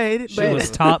 I would, She but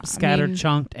was top scattered, mean-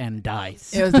 chunked, and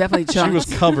diced. it was definitely She chunked. was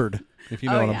covered, if you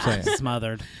know Oh, what yeah. I'm saying.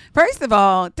 Smothered. First of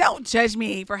all, don't judge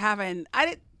me for having. I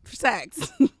did sex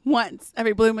once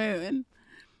every blue moon.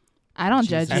 I don't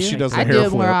judge As you. she does the I hair do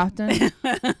it more flip.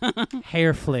 often.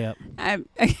 Hair flip.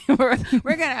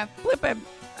 We're gonna flip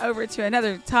over to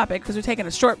another topic because we're taking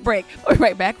a short break. We're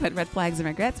right back with Red Flags and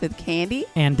Regrets with Candy.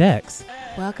 And Dex.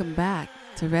 Welcome back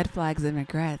to Red Flags and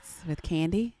Regrets with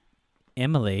Candy.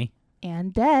 Emily.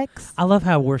 And Dex. I love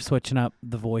how we're switching up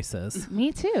the voices.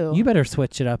 Me too. You better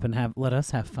switch it up and let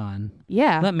us have fun.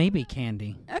 Yeah. Let me be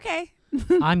Candy. Okay.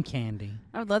 I'm Candy.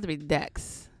 I would love to be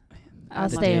Dex. I'll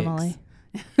the stay dicks. Emily.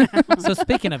 So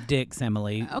speaking of dicks,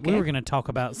 Emily, Okay. we were going to talk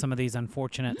about some of these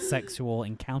unfortunate sexual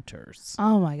encounters.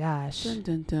 Oh my gosh. Dun,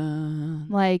 dun, dun.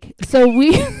 Like, so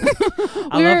we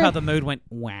I love how the mood went,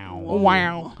 wow.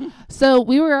 Wow. So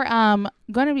we were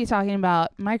going to be talking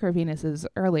about micro penises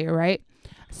earlier, right?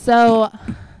 So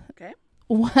Okay.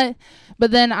 what?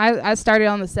 But then I started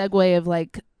on the segue of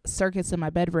like circuits in my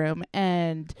bedroom,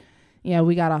 and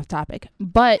we got off topic.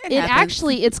 But It happens.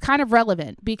 it's kind of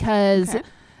relevant because Okay.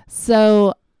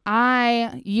 so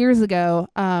I years ago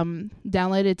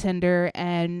downloaded Tinder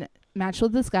and matched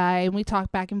with this guy, and we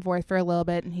talked back and forth for a little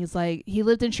bit, and he's like, he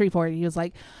lived in Shreveport, and he was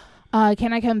like,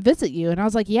 can I come visit you? And I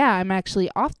was like, yeah, I'm actually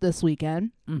off this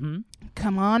weekend. Mm-hmm.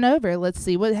 Come on over. Let's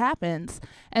see what happens.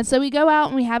 And so we go out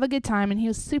and we have a good time, and he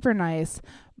was super nice.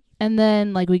 And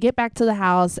then like we get back to the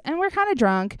house and we're kind of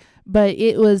drunk, but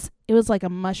it was like a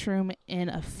mushroom in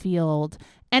a field.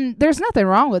 And there's nothing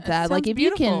wrong with that. Like sounds if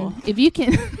you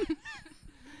can,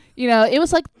 it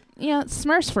was like,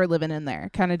 Smurfs for living in there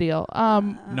kind of deal.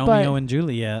 Romeo and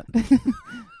Juliet.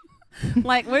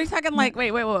 Like, what are you talking? Like,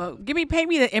 wait. Paint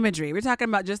me the imagery. We're talking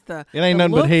about just the. It ain't the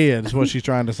nothing but looks? head, is what she's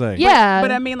trying to say. Yeah.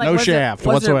 But I mean, like, No was shaft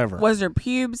was whatsoever. Was there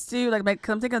pubes too? Like,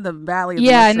 cause I'm thinking of the Valley. Of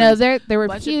Yeah, the no, Mushrooms. there were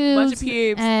bunch pubes, of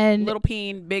pubes and little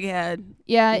peen, big head.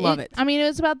 yeah, Love it. I mean, it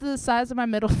was about the size of my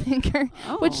middle finger,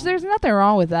 Oh. which there's nothing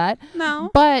wrong with that. No.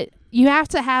 But you have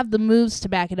to have the moves to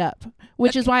back it up,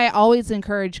 which is why I always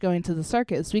encourage going to the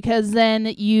circus, because then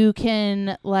you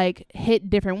can like hit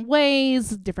different ways,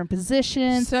 different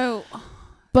positions. So,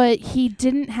 But he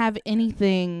didn't have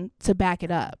anything to back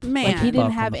it up. Man. Like he Fuck didn't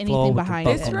on have the anything floor, we can behind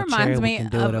fuck it. This on the reminds chair, me we can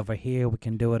do of- it over here. We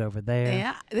can do it over there.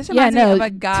 yeah, this Yeah, reminds me no, of a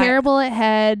guy. terrible at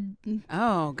head.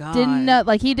 Oh God. Didn't know,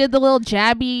 like he did the little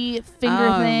jabby finger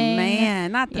oh, thing.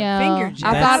 man, not the Yeah. finger jab.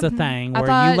 I That's thought- the thing. I Where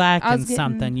thought you lack I in was getting-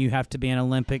 something, you have to be an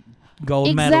Olympic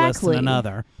gold medalist in Exactly.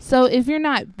 another. So if you're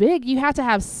not big, you have to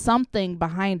have something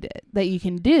behind it that you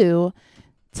can do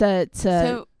to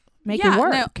So, make yeah, it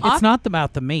work. no, It's not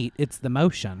about the meat; it's the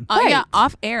motion. Yeah, Right.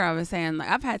 off air, I was saying, like,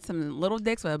 I've had some little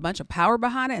dicks with a bunch of power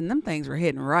behind it, and them things were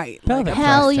hitting right. Like, Pelvic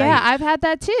Hell thrust yeah, tape. I've had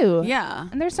that too. yeah.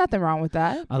 And there's nothing wrong with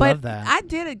that. I But love that. I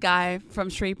did a guy from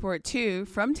Shreveport too,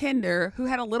 from Tinder, who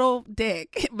had a little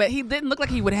dick, but he didn't look like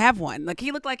he would have one. Like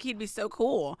he looked like he'd be so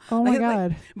cool. Oh my Like,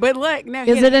 God. but look, no,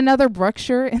 he Is had- it another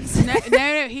Brookshire incident?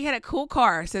 no, he had a cool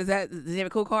car. So does he have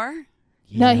a cool car?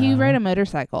 No, he Yeah. rode a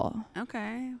motorcycle.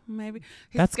 Okay, maybe.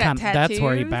 He's That's got that's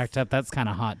where he tattoos. backed up. That's kind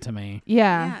of hot to me.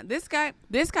 Yeah. Yeah, this guy.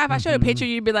 If I showed a picture,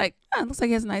 you'd be like, "Oh, it looks like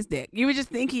he has a nice dick." You would just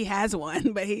think he has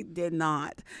one, but he did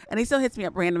not. And he still hits me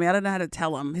up randomly. I don't know how to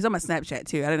tell him. He's on my Snapchat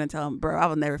too. I didn't tell him, bro. I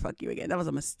will never fuck you again. That was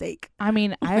a mistake. I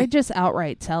mean, I would just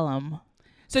outright tell him.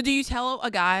 So do you tell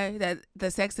a guy that the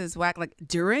sex is whack like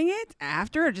during it,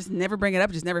 after, or just never bring it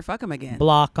up, just never fuck him again?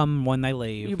 Block them when they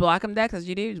leave. You block him, Dex, as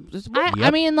you do. Just I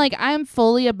Yep. mean, like, I'm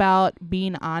fully about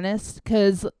being honest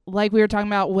because, like we were talking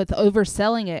about with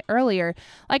overselling it earlier,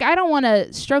 like, I don't want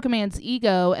to stroke a man's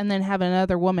ego and then have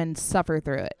another woman suffer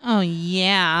through it. oh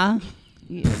yeah.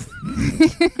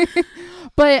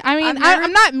 But, I mean, I've never-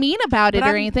 I'm not mean about it but or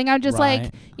I've- anything. I'm just like,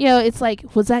 Right. it's like,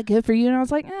 was that good for you? And I was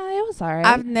like, it was all right.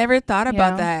 I've never thought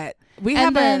about Yeah. that. We and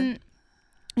have then,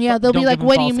 But they'll don't be like, give 'em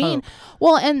what do you false mean? hope.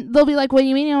 Well, and they'll be like, what do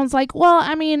you mean? And I was like, well,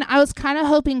 I mean, I was kind of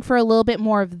hoping for a little bit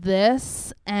more of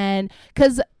this. And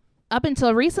because up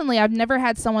until recently, I've never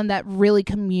had someone that really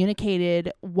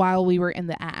communicated while we were in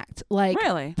the act. Like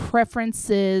really.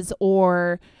 preferences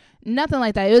or nothing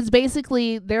like that. It was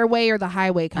basically their way or the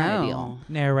highway kind of deal.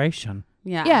 Narration.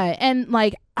 Yeah. Yeah. And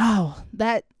like, oh,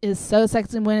 that is so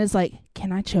sexy when it's like,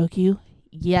 can I choke you?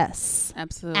 Yes.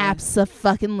 Absolutely.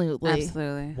 Abso-fucking-lutely.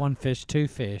 Absolutely. One fish, two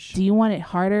fish. Do you want it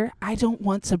harder? I don't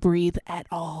want to breathe at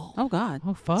all. Oh God.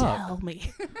 Oh fuck. Tell me.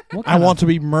 What I kind want to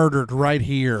be murdered right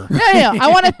here. No. I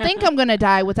want to think I'm going to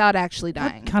die without actually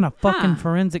dying. What kind of fucking Huh.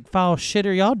 forensic file shit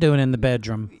are y'all doing in the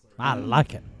bedroom? I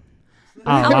like it.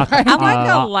 I like it. I like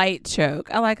a light choke.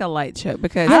 I like a light choke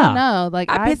because I Yeah. don't know. Like,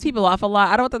 I piss people off a lot.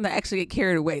 I don't want them to actually get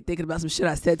carried away thinking about some shit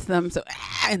I said to them. So,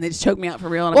 and they just choke me out for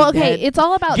real. And well, I'll be okay, dead. it's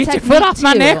all about Get your technique foot off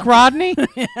my too. neck, Rodney.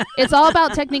 It's all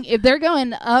about technique. If they're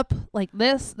going up like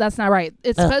this, that's not right.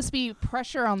 It's supposed to be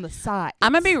pressure on the side.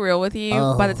 I'm gonna be real with you.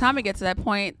 By the time it gets to that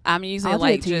point, I'm usually I'll do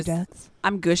like it to you, just Dex.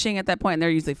 I'm gushing at that point, and they're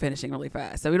usually finishing really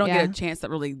fast. So we don't Yeah. get a chance to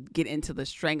really get into the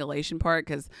strangulation part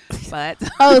but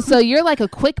Oh, so you're like a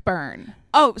quick burn.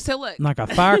 so look. Like a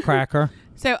firecracker.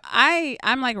 So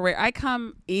I'm like I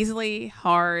come easily,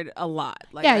 hard, a lot.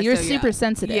 Like Yeah, you're super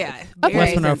sensitive. Yeah. Okay. Less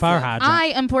very than our fire sensitive.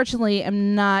 hydrant. I unfortunately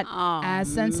am not Oh,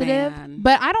 as sensitive, man.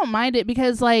 but I don't mind it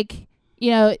because, like,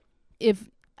 you know, if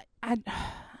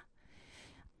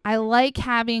I like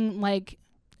having like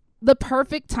the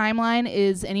perfect timeline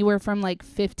is anywhere from like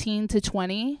 15 to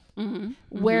 20.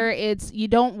 Where it's you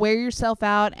don't wear yourself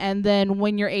out, and then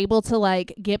when you're able to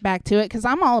like get back to it, because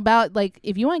I'm all about like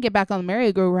if you want to get back on the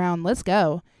merry-go-round, let's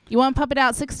go. You want to pump it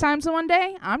out 6 times in one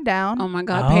day? I'm down. Oh my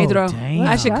God, Oh, Pedro! damn.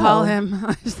 I should Let's call go.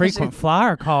 him. Frequent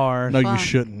flyer cars. No, you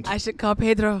shouldn't. I should call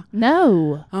Pedro.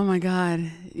 No, Oh my God,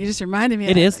 you just reminded me.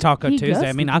 It is Taco He Tuesday. I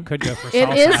goes mean, to- I could go for It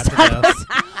salsa is after Taco- this.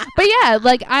 but yeah,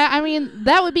 like I mean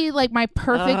that would be like my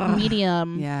perfect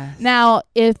medium. Yes. Now,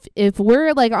 if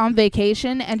we're like on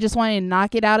vacation and just want to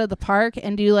knock it out of the park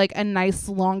and do like a nice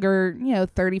longer,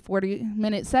 30-40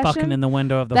 minute session, Fucking in the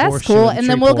window of the that's horseshoe cool, in and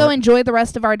then we'll go Shreveport. enjoy the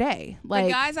rest of our day. The Like,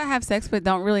 guys I have sex with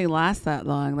don't really last that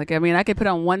long. Like, I mean, I could put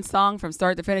on one song from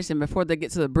start to finish, and before they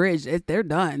get to the bridge, they're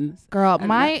done. girl, I'm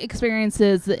my not- experience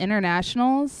is the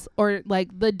internationals or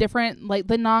like the different, like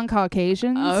the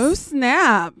non-Caucasians. Oh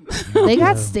snap! they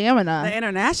got The stamina.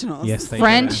 internationals. Yes, they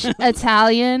French, do.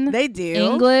 Italian, they do.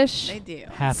 English. They do.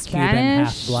 Half Cuban,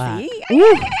 half Spanish. black. See?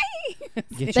 Ooh,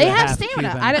 Get you they a have half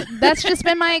stamina. Cuban. That's just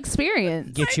been my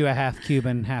experience. Get you a half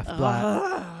Cuban, half black.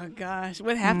 Oh gosh,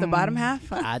 what half the bottom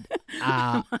half?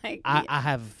 Like, I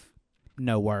have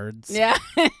no words. yeah.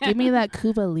 Give me that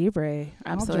Cuba Libre.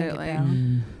 I'll drink it Absolutely.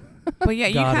 down. But yeah,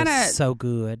 you God, kind it's of so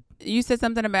good. you said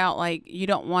something about like you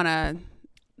don't want to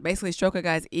basically stroke a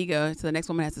guy's ego so the next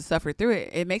woman has to suffer through it.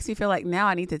 It makes me feel like now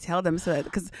I need to tell them so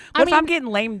because what if I'm getting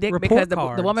lame dick report because the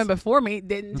cards. woman before me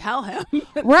didn't tell him?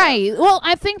 Right. Well,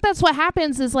 I think that's what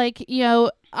happens is like,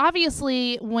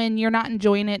 obviously when you're not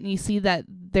enjoying it and you see that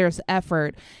there's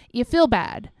effort, you feel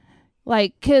bad.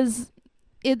 Like, because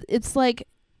it's like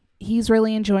he's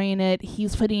really enjoying it.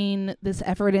 He's putting this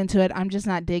effort into it. I'm just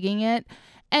not digging it.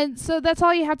 And so that's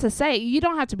all you have to say. You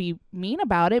don't have to be mean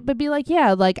about it, but be like,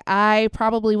 yeah, like I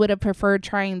probably would have preferred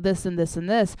trying this and this and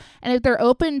this. And if they're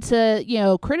open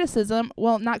to, criticism,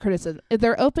 well, not criticism, if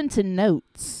they're open to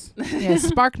notes,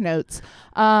 spark notes,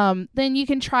 then you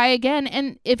can try again.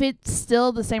 And if it's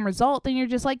still the same result, then you're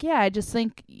just like, yeah, I just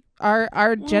think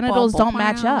our genitals don't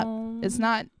match up. It's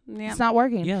not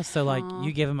working. Yeah, so like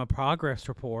you give him a progress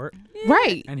report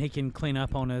Right. and he can clean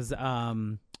up on his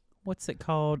what's it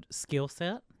called, skill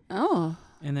set, Oh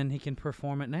and then he can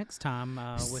perform it next time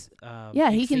with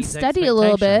Yeah, he can exceeds study a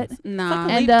little bit. expectations. no,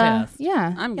 Fucking And leap test.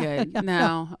 yeah. I'm good.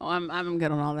 No, I'm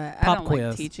good on all that. I Pop don't quiz.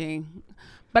 like teaching,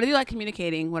 but I do like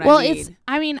communicating what Well, I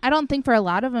need. I don't think for a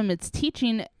lot of them it's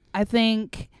teaching. I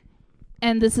think,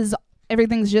 and this is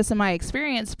everything's just in my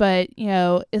experience, but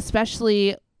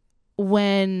especially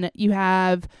when you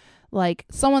have like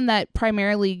someone that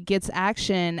primarily gets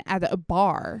action at a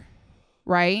bar,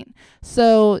 right?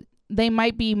 So they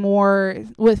might be more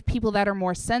with people that are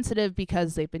more sensitive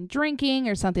because they've been drinking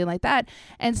or something like that.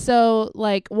 And so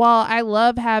like, while I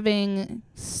love having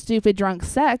stupid drunk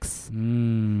sex,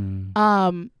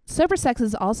 sober sex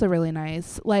is also really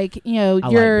nice. Like, I like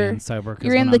being sober 'cause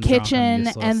you're when in the I'm drunk, I'm kitchen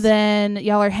useless. and then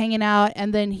y'all are hanging out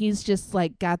and then he's just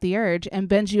like got the urge and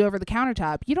bends you over the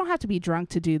countertop. You don't have to be drunk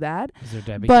to do that. Is there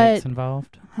Debbie but- cakes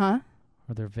involved? Huh?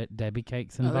 Are there Debbie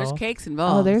cakes Oh, involved? there's cakes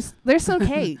involved. Oh, there's some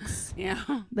cakes. yeah.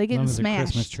 They get Those are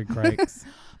smashed. Christmas tree cakes.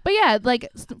 But yeah, like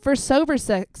for sober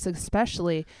sex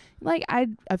especially, like I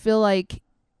feel like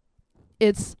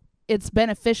it's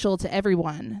beneficial to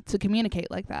everyone to communicate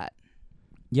like that.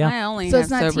 Yeah. I only So have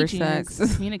it's not sober teaching, sex.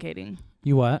 it's communicating.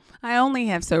 You what? I only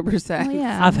have sober sex. Oh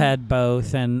yeah. I've had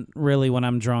both, and really when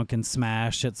I'm drunk and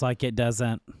smashed, it's like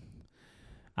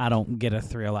I don't get a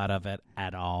thrill out of it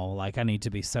at all. Like I need to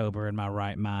be sober in my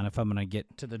right mind if I'm going to get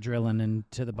to the drilling and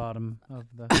to the bottom of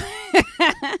the...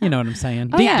 You know what I'm saying?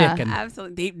 Oh, Deep yeah. dicking.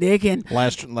 Absolutely deep digging.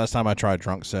 Last time I tried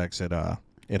drunk sex, it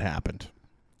happened.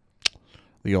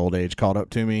 The old age caught up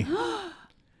to me.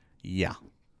 Yeah.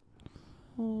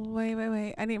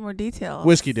 Wait. I need more details.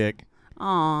 Whiskey dick.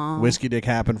 Aw. Whiskey dick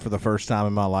happened for the first time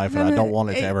in my life, and I don't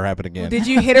want it to ever happen again. Did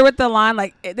you hit her with the line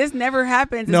like this never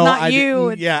happens? It's No, not I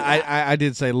you. did, I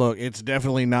did say, look, it's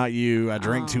definitely not you. I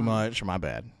drink too much. My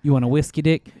bad. You want a whiskey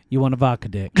dick? You want a vodka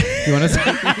dick? You want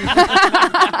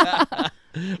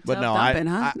But no, Self-dumping,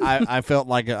 huh? I felt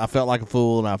like a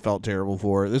fool, and I felt terrible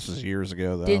for it. This was years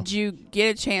ago, though. Did you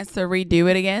get a chance to redo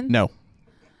it again? No.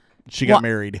 She got What?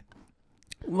 married.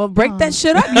 Well, break that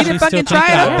shit up. You need to She's fucking still try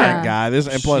thinking it about out. Yeah. That guy. This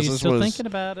and plus She's this still was thinking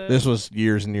about it. this was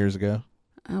years and years ago.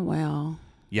 Oh wow.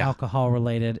 Yeah.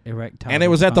 Alcohol-related erectile And it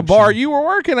was at the dysfunction. bar you were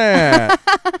working at.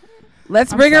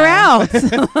 Let's bring her out. Was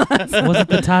it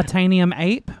the titanium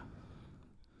ape?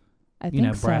 I You think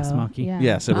know, brass so. monkey. Yeah.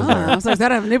 Yes, it was Oh, there. I was like, is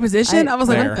that a new position? I was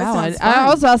like, There. that That one. sounds I fun.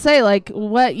 was about to say, like,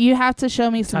 what you have to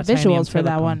show me some Titanium visuals for that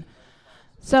silicone. one.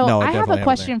 So No, I I have definitely a have it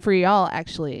question for y'all.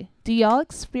 Actually, do y'all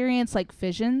experience like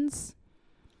fissions?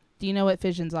 Do you know what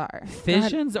fissions are?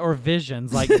 Fissions or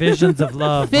visions? Like visions of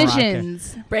love. Mariah?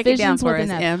 Fissions. Break it down Fissions for with us,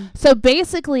 an F. Em. So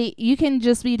basically, you can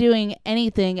just be doing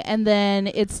anything, and then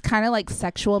it's kind of like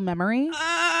sexual memory.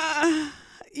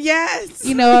 Yes.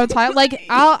 You know what I'm talking? Like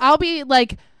I'll be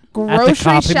like grocery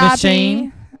copy shopping.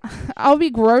 machine? I'll be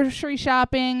grocery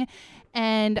shopping,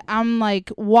 and I'm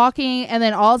like walking, and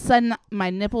then all of a sudden my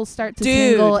nipples start to Dude.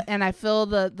 tingle, and I feel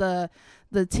the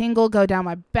tingle go down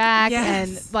my back, Yes.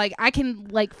 and like I can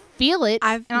like feel it,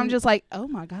 I've- and I'm just like, oh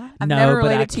my god, I've No, never but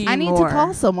related to you I need more. to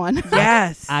call someone.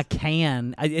 Yes. I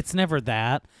can. It's never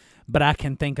that, but I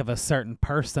can think of a certain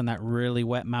person that really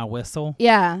wet my whistle.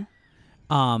 Yeah.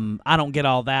 I don't get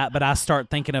all that, but I start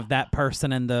thinking of that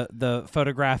person, and the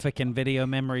photographic and video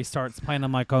memory starts playing.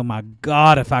 I'm like, oh my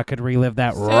god, if I could relive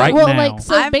that right well, now. like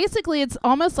so I've- basically, it's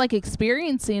almost like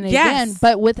experiencing it Yes. again,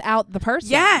 but without the person.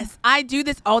 Yes. I do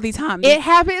this all the time. It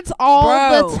happens all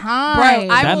Bro, the time.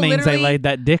 I that will means they literally- laid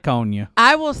that dick on you.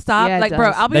 I will stop. Yeah, it like, bro,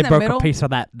 does. I'll be They in the broke middle. a piece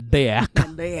of that dick.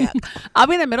 Yeah. I'll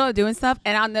be in the middle of doing stuff,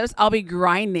 and I'll notice I'll be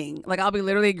grinding. Like, I'll be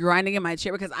literally grinding in my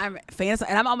chair because I'm fantasizing,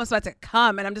 and I'm almost about to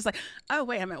come, and I'm just like, oh,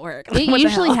 wait, I'm at work. It What the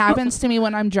usually hell? happens to me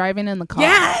when I'm driving in the car.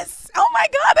 Yes. Oh, my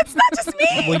God. That's not just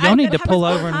me. Well, you'll need to pull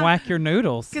over and whack your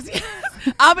noodles. Because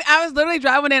I was literally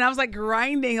driving in. I was like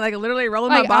grinding, like literally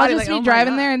rolling Like my I'll body. just like, be oh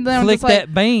driving my there, God. and then I'm Flick just like,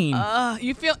 that bean.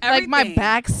 You feel like everything. my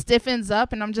back stiffens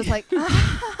up, and I'm just like,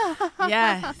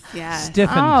 Yes. Yes.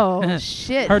 Stiffen. oh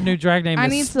shit. Her new drag name I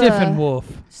is need Stiffen to- Wolf.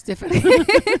 Stiffen.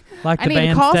 Like I the need band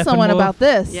to call Steppenwolf. someone about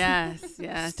this. Yes.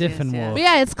 Yes. Stiffen yes, yes. wolf. But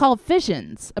yeah, it's called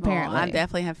fissions, Well, apparently. I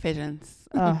definitely have fissions.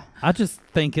 I just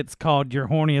think it's called you're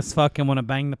horny as fuck and want to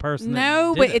bang the person.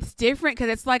 No, that but did it. it's different because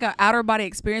it's like an outer body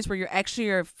experience where you're actually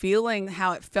are feeling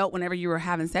how it felt whenever you were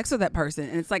having sex with that person,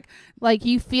 and it's like like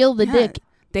you feel the yeah, dick.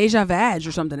 deja vag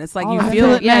or something. It's like Oh, you I feel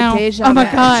feel it it now. Deja Oh my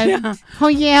vag. God. Oh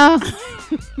yeah.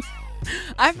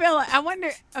 I feel like I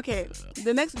wonder. Okay,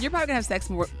 the next you're probably gonna have sex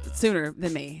more sooner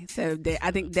than me, so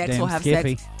I think Dex Damn will have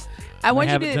Skippy. sex. I want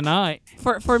you have it to tonight.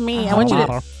 for me. I Oh, want you to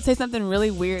wow. say something really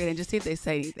weird and just see if they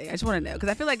say anything. I just want to know because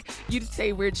I feel like you just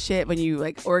say weird shit when you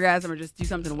like orgasm or just do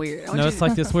something weird. I want No, you it's to-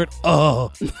 like this weird.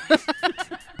 Oh.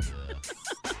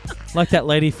 Like that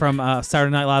lady from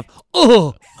Saturday Night Live.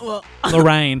 Oh, well,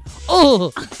 Lorraine.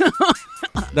 Oh,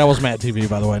 That was Matt TV,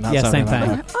 by the way. Not yeah, Saturday same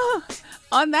Night thing. Live.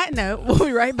 on that note, we'll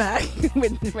be right back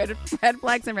with red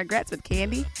flags and regrets with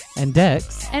Candy. And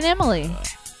Dex. And Emily.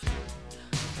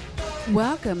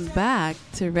 Welcome back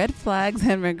to Red Flags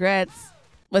and Regrets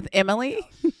with Emily.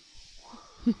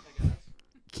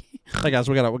 Hey guys,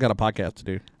 we got a podcast to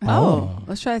do. Oh,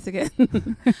 let's try this again.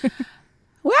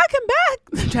 Welcome back.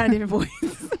 I'm trying a different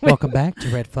voice. Welcome back to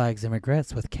Red Flags and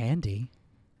Regrets with Candy.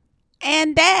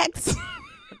 And Dex.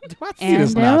 He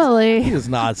does And not- Emily. He does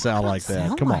not sound like that.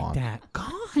 Sound Come like on. that.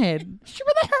 God, she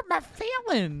really hurt my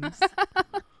feelings.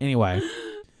 Anyway,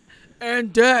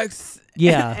 And Dex.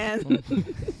 yeah. And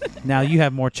Now you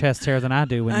have more chest hair than I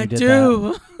do when I you did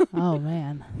do. Oh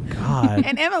man. that. God.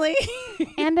 And Emily.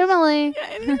 And Emily.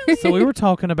 So we were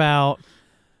talking about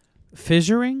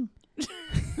fissuring.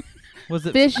 Was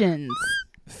it Fissions.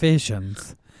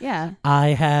 fissions? Yeah. I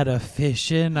had a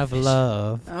fission of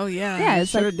love. Oh, yeah. Yeah, you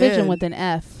it's sure like fission did. with an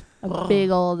F. A big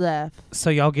old F. So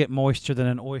y'all get moisture than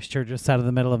an oyster just out of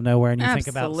the middle of nowhere, and you think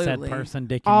about said Absolutely. person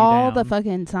dicking All you the down.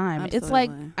 fucking time. It's like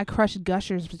Absolutely. I crushed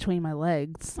gushers between my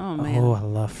legs. Oh, man. Oh, I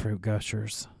love fruit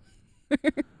gushers.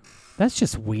 That's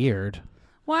just weird.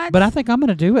 What? But I think I'm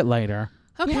gonna do it later.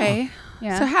 okay.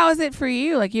 Yeah. So how is it for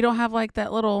you? Like, you don't have like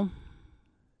that little...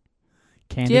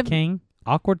 Candy have- King.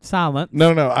 Awkward silence.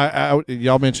 No. I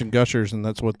y'all mentioned Gushers, and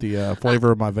that's what the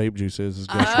flavor of my vape juice is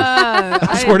Gushers.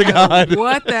 I swear to didn't know God.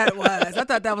 what that was. I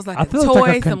thought that was like I a thought it toy, was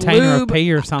like a some container lube. of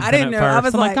pee or something didn't at know. I first.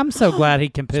 was I'm like, like, I'm so glad he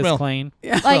can piss Smell. clean.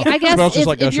 like I guess Smells just if,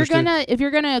 like if you're Gushers,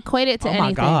 too. gonna equate it to Oh anything,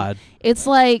 my God. it's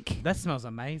like That smells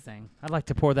amazing. I'd like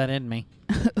to pour that in me.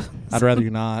 I'd rather you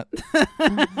not.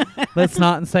 Let's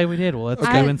not and say we did. Well, let's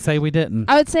Okay. do and say we didn't.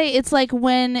 I would say it's like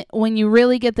when you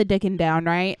really get the dicking down,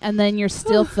 right? And then you're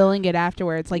still feeling it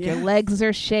afterwards. Like your Yes. legs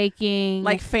are shaking.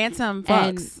 like phantom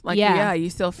And, fucks. Like, yeah. yeah, you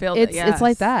still feel it's that. it's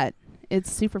like that.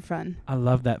 It's super fun. I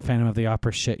love that Phantom of the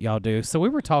Opera shit y'all do. So we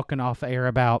were talking off air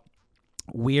about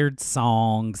weird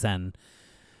songs and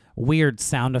weird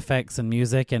sound effects and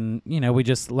music, and we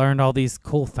just learned all these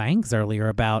cool things earlier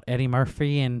about Eddie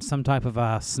Murphy and some type of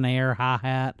a snare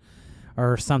hi-hat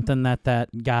or something that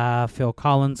guy Phil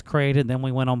Collins created. Then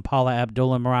we went on Paula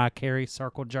Abdul and Mariah Carey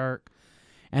Circle Jerk,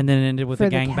 and then ended with For a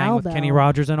the gangbang with cowbell. Kenny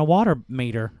Rogers and a water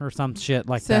meter or some shit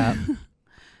like that.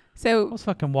 So What's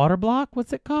fucking water block?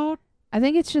 What's it called? I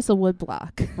think it's just a wood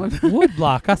block. Wood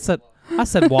block. I said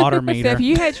water So meter. if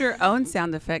you had your own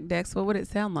sound effect, Dex, what would it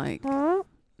sound like?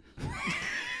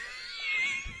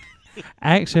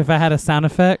 Actually, if I had a sound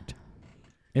effect,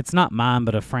 it's not mine,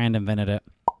 but a friend invented it.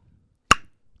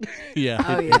 Yeah,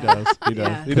 Oh, he yeah. does. He does.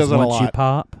 Yeah. He does it a Once you lot.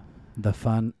 pop, the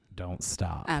fun don't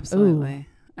stop. Absolutely.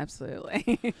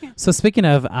 Absolutely. So speaking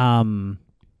of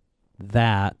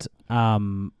that,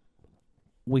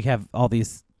 we have all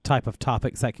these type of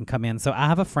topics that can come in. So I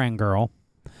have a friend girl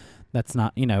that's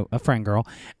not, a friend girl,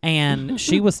 and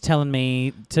she was telling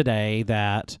me today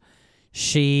that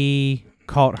she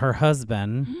caught her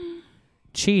husband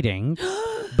cheating,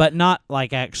 but not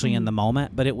like actually in the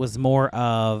moment, but it was more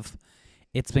of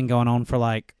it's been going on for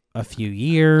like a few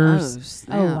years.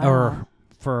 snap. Oh, wow. Or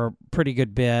for a pretty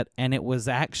good bit, and it was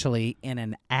actually in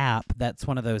an app that's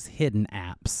one of those hidden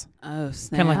apps. Oh,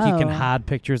 snap. Kind of like you can Oh. hide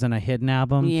pictures in a hidden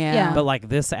album. Yeah. But like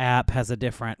this app has a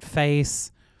different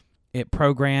face. It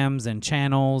programs and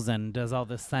channels and does all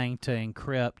this thing to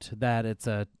encrypt that it's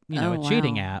a Oh, a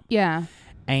cheating wow. app. Yeah.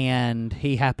 And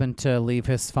he happened to leave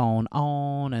his phone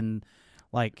on, and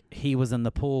like he was in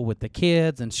the pool with the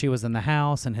kids and she was in the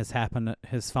house, and his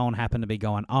phone happened to be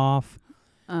going off.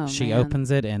 Oh, She man.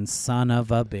 opens it, and son of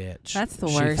a bitch. That's the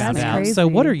She worst, found man. out. That's So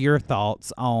what crazy. are your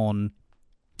thoughts on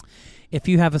if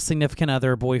you have a significant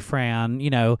other, boyfriend,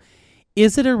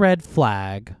 is it a red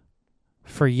flag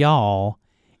for y'all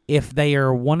if they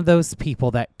are one of those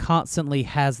people that constantly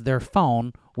has their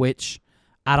phone, which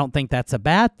I don't think that's a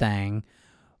bad thing,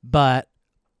 but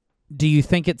do you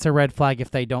think it's a red flag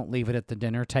if they don't leave it at the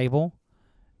dinner table?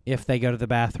 If they go to the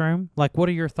bathroom? Like, what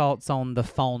are your thoughts on the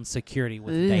phone security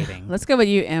with Ugh. dating? Let's go with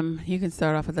you, Em. You can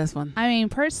start off with this one. I mean,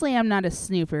 personally, I'm not a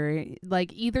snooper.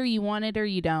 Like, either you want it or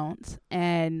you don't.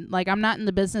 And, like, I'm not in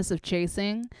the business of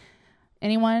chasing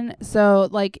anyone. So,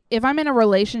 like, if I'm in a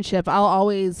relationship, I'll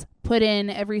always put in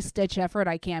every stitch effort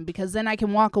I can, because then I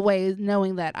can walk away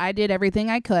knowing that I did everything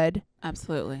I could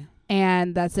Absolutely.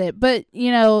 and that's it. But,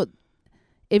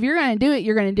 if you're going to do it,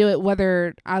 you're going to do it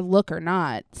whether I look or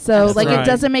not. So, That's like, right. it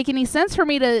doesn't make any sense for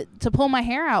me to pull my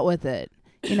hair out with it.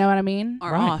 You know what I mean?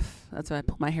 Or Right. off. That's why I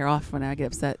pull my hair off when I get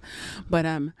upset. But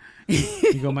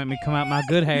You gonna make me come out my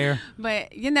good hair? But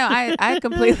I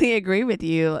completely agree with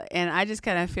you, and I just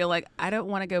kind of feel like I don't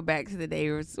want to go back to the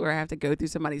days where I have to go through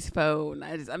somebody's phone.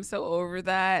 I'm so over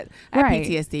that. I have Right.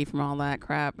 PTSD from all that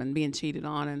crap and being cheated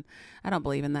on, and I don't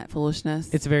believe in that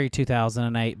foolishness. It's very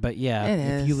 2008, but yeah,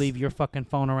 It if you is. leave your fucking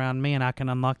phone around me and I can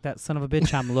unlock that son of a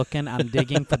bitch, I'm looking, I'm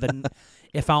digging for the.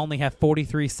 If I only have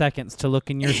 43 seconds to look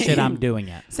in your shit, I'm doing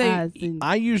it. so.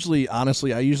 I usually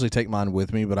take mine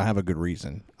with me, but I have a good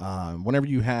reason. Whenever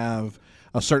you have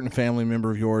a certain family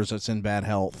member of yours that's in bad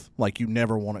health, like you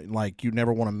never want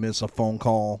to miss a phone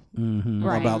call Mm-hmm.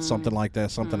 Right. about something like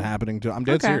that, something happening to. I'm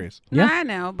dead Okay. serious. No, Yeah. I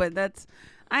know, but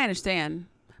I understand.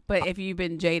 But if you've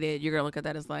been jaded, you're gonna look at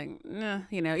that as like, nah,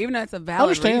 even though it's a I valid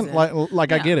understand, reason.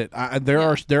 like I Yeah. get it. There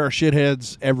are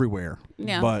shitheads everywhere.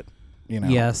 Yeah. But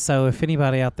Yeah, so if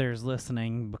anybody out there is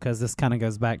listening, because this kind of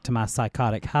goes back to my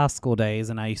psychotic high school days,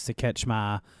 and I used to catch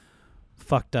my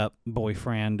fucked up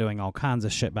boyfriend doing all kinds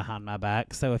of shit behind my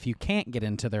back. So if you can't get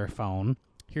into their phone,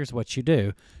 here's what you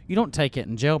do. You don't take it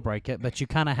and jailbreak it, but you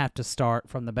kind of have to start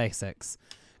from the basics,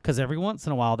 because every once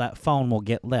in a while that phone will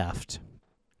get left.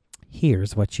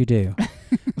 Here's what you do.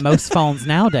 Most phones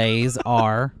nowadays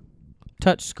are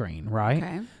touchscreen, right?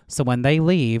 Okay. So when they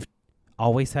leave,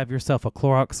 always have yourself a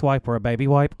Clorox wipe or a baby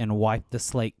wipe and wipe the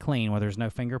slate clean where there's no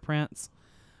fingerprints.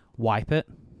 Wipe it,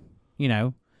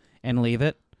 and leave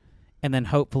it. And then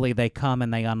hopefully they come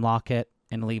and they unlock it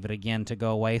and leave it again to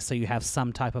go away. So you have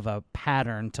some type of a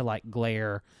pattern to like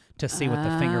glare to see what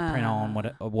the fingerprint on what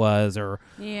it was or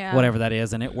Yeah. whatever that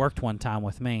is. And it worked one time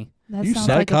with me. That You sounds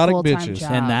like a psychotic full-time bitches.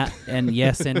 job. And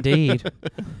yes, indeed.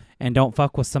 And don't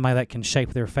fuck with somebody that can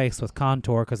shape their face with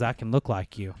contour, because I can look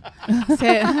like you.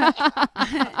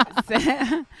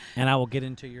 And I will get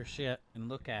into your shit and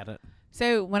look at it.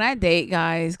 So when I date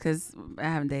guys, because I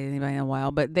haven't dated anybody in a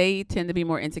while, but they tend to be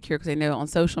more insecure because they know on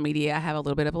social media I have a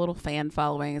little fan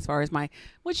following as far as my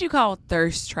what you call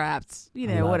thirst traps,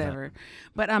 love whatever.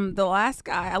 But the last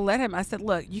guy, I said,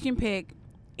 look, you can pick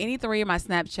any 3 of my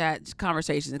Snapchat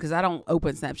conversations, because I don't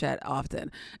open Snapchat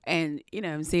often, and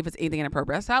see if it's anything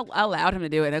inappropriate. So I allowed him to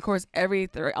do it. And of course,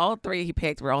 all 3 he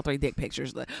picked were all 3 dick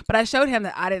pictures. But I showed him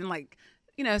that I didn't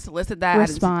solicit that.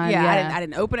 Respond, I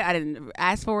didn't open it. I didn't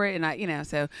ask for it, and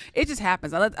so it just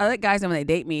happens. I let guys know when they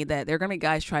date me that they're gonna be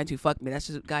guys trying to fuck me. That's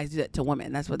just guys do that to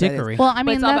women. That's what Dickery. that is. Well, I But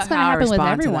mean, it's all that's about going to how I happen with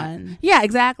respond to that. everyone. Yeah,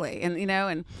 exactly.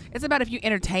 And it's about if you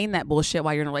entertain that bullshit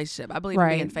while you're in a relationship. I believe in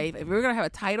being faith. If we're gonna have a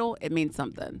title, it means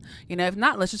something. If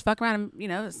not, let's just fuck around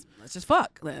and let's just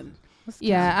fuck then.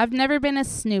 Yeah, I've never been a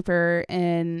snooper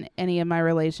in any of my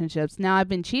relationships. Now I've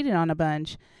been cheated on a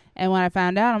bunch, and when I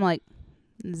found out, I'm like,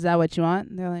 is that what you want?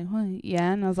 And they're like, well,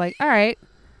 yeah. And I was like, all right.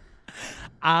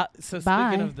 So Bye.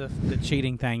 speaking of the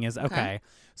cheating thing is, okay.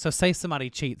 So say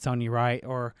somebody cheats on you, right?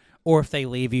 Or if they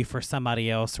leave you for somebody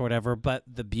else or whatever, but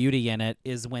the beauty in it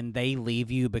is when they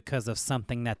leave you because of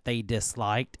something that they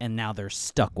disliked and now they're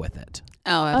stuck with it.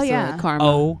 Oh, absolutely. yeah. Karma.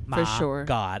 Oh my for sure.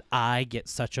 God. I get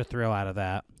such a thrill out of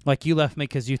that. Like, you left me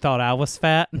because you thought I was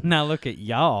fat. Now look at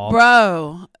y'all.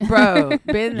 Bro,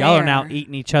 been Y'all there. are now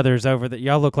eating each other's over that.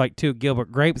 Y'all look like 2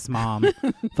 Gilbert Grapes, Mom.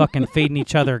 Fucking feeding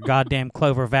each other goddamn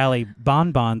Clover Valley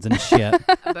bonbons and shit.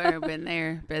 Bro, been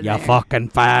there. Ya fucking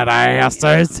fat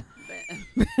asses.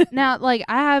 Now, like,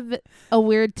 I have a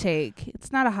weird take.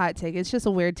 It's not a hot take. It's just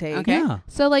a weird take. Okay. Yeah.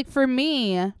 So, like, for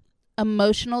me,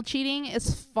 emotional cheating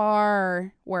is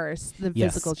far worse than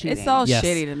Yes. physical cheating. It's all Yes.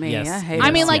 shitty to me. Yes. I hate I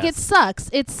it. mean, all. like, Yes. it sucks.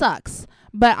 It sucks.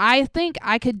 But I think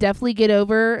I could definitely get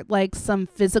over, like, some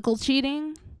physical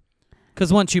cheating.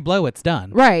 Because once you blow, it's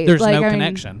done. Right, There's like, no I mean-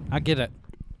 connection. I get it.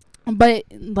 But,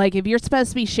 like, if you're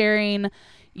supposed to be sharing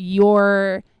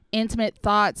your intimate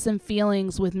thoughts and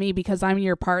feelings with me because I'm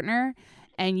your partner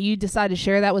and you decide to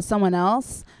share that with someone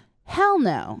else, hell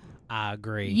no. I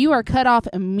agree. You are cut off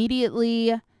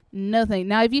immediately. Nothing.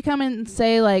 Now, if you come in and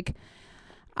say, like,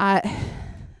 I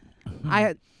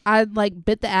like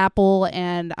bit the apple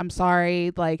and I'm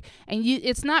sorry, like, and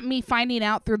it's not me finding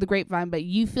out through the grapevine, but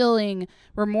you feeling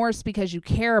remorse because you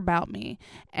care about me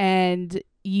and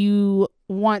you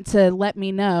want to let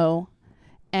me know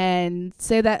and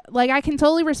say that, like, I can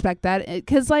totally respect that,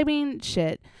 because I mean,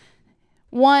 shit,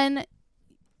 one,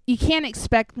 you can't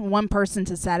expect one person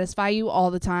to satisfy you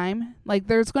all the time. Like,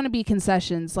 there's going to be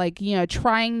concessions, like,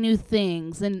 trying new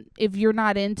things, and if you're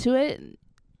not into it,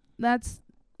 that's,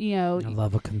 I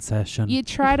love a concession. you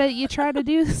try to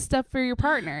do stuff for your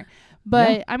partner. But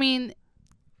Yeah. I mean,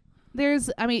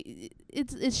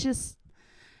 it's just,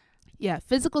 yeah,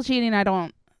 physical cheating, I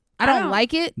don't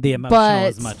like it. The emotional but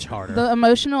is much harder. The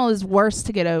emotional is worse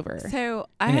to get over. So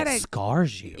I and had it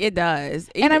scars you. It does.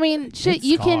 And I mean, shit, It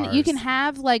you can scars.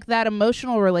 have like that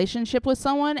emotional relationship with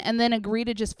someone and then agree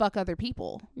to just fuck other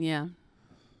people. yeah.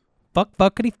 Fuck,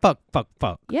 fuckity, fuck, fuck,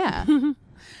 fuck. Yeah.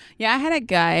 Yeah, I had a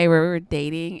guy where we were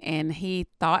dating, and he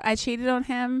thought I cheated on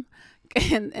him,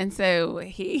 and so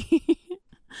he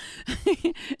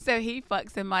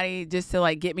fucked somebody just to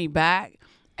like get me back,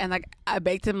 and like I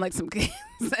baked him like some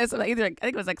so, like, either I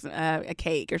think it was like some, a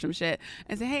cake or some shit,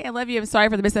 and said, "Hey, I love you. I'm sorry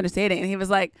for the misunderstanding." And he was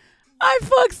like, "I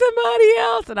fucked somebody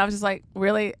else," and I was just like,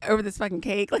 "Really? Over this fucking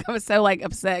cake?" Like, I was so like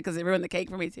upset because it ruined the cake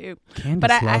for me too. Candace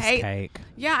But I loves hate- cake.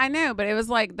 Yeah, I know, but it was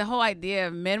like the whole idea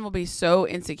of men will be so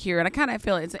insecure, and I kind of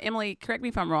feel it. So Emily, correct me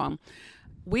if I'm wrong.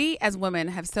 We as women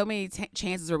have so many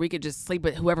chances where we could just sleep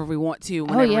with whoever we want to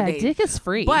whenever Oh yeah, we're dating. dick is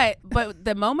free. But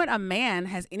the moment a man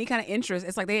has any kind of interest,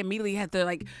 it's like they immediately have to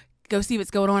like go see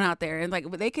what's going on out there, and like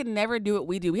they could never do what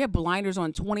we do. We have blinders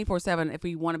on 24/7 if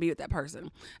we want to be with that person.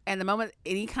 And the moment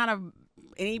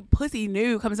any pussy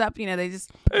new comes up, they just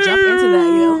jump into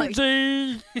that. Like,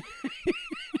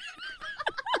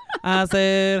 I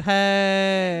said,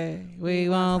 hey, we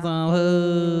want some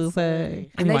pussy. and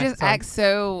Anyway, they just sorry. act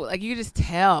so like you can just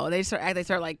tell. They start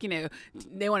like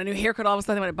they want a new haircut all of a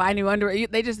sudden. They want to buy new underwear.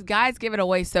 Guys give it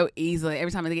away so easily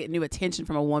every time they get new attention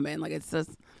from a woman. Like it's just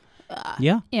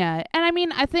Yeah. yeah, and I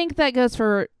mean, I think that goes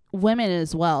for women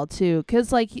as well too,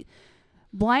 because like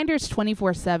blinders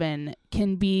 24/7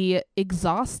 can be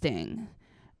exhausting.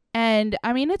 And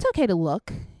I mean, it's okay to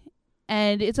look,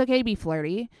 and it's okay to be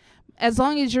flirty, as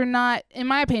long as you're not. In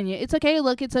my opinion, it's okay to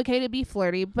look, it's okay to be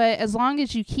flirty, but as long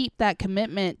as you keep that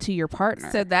commitment to your partner.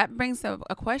 So that brings up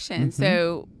a question. Mm-hmm.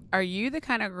 So are you the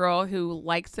kind of girl who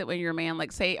likes it when your man,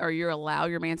 like, say, or you allow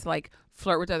your man to like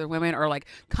flirt with other women or like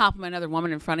compliment another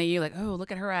woman in front of you, like, oh,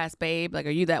 look at her ass, babe? Like, are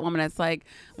you that woman that's like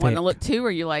wanting to Thick. look too? Or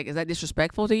are you like, is that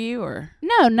disrespectful to you? Or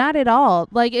No, not at all.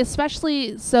 Like,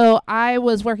 especially, so I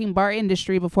was working bar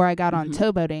industry before I got on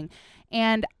towboating.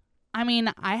 And I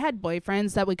mean, I had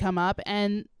boyfriends that would come up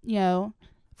and,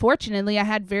 fortunately, I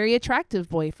had very attractive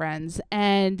boyfriends.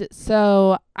 And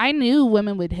so I knew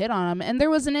women would hit on them. And there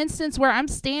was an instance where I'm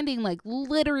standing like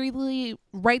literally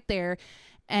right there.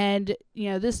 And,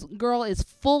 this girl is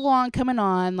full on coming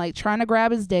on, like trying to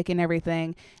grab his dick and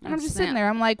everything. And I'm just sitting there.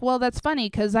 I'm like, well, that's funny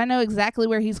because I know exactly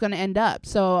where he's going to end up.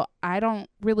 So I don't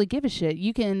really give a shit.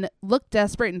 You can look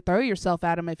desperate and throw yourself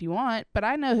at him if you want, but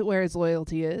I know where his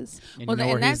loyalty is. And Well, you know in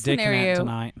where that he's dicking scenario- at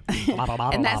tonight.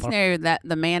 In that scenario, that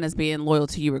the man is being loyal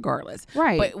to you regardless.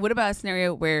 Right. But what about a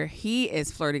scenario where he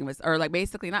is flirting with, or like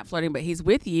basically not flirting, but he's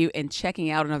with you and checking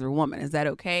out another woman? Is that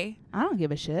okay? I don't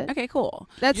give a shit. Okay, cool.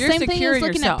 That's the You're same thing secure as in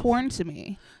looking yourself. at porn to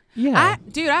me. Yeah.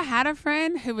 I had a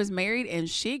friend who was married and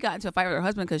she got into a fight with her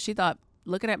husband because she thought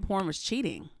looking at porn was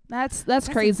cheating. That's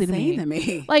crazy to insane me. to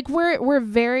me. Like we're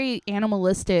very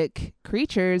animalistic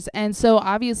creatures, and so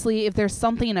obviously if there's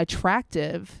something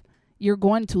attractive, you're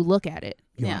going to look at it.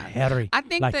 You're Yeah. hairy. I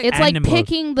think like that- It's animals. like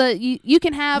picking you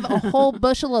can have a whole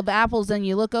bushel of apples and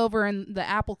you look over in the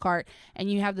apple cart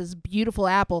and you have this beautiful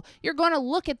apple. You're going to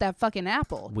look at that fucking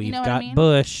apple. We've you know got what I mean?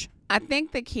 Bush. I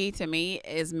think the key to me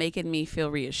is making me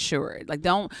feel reassured. Like,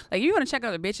 don't, like, you want to check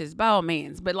other bitches, by all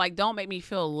means, but like, don't make me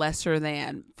feel lesser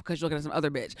than because you're looking at some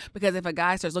other bitch. Because if a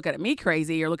guy starts looking at me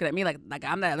crazy or looking at me like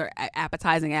I'm that other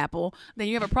appetizing apple, then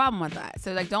you have a problem with that.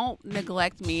 So like, don't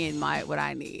neglect me and what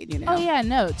I need. Oh yeah,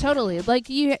 no, totally. Like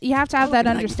you have to have that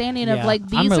understanding of Yeah, like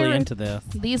I'm these really are into this.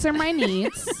 these are my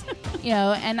needs,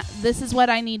 and this is what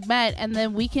I need met, and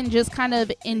then we can just kind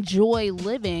of enjoy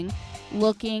living,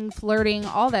 looking, flirting,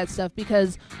 all that stuff,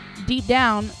 because deep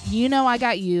down, I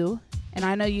got you, and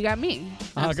I know you got me.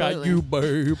 I got Absolutely. you,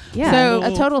 babe. Yeah, So-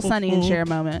 a total Sonny and Cher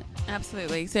moment.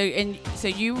 Absolutely. So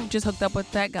you just hooked up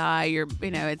with that guy. You're,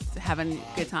 it's having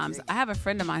good times. I have a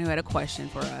friend of mine who had a question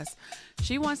for us.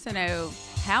 She wants to know,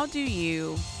 how do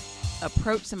you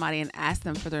approach somebody and ask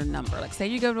them for their number? Like, say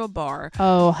you go to a bar.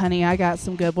 Oh, honey, I got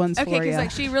some good ones Okay, for because you.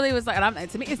 like she really was like,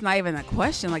 to me, it's not even a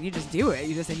question. Like, you just do it.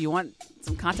 You just, if you want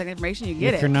some contact information, you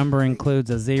get If your it. number includes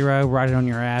a 0, write it on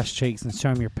your ass cheeks and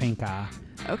show them your pink eye.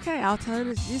 Okay, I'll tell her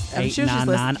to just. I'm sure she's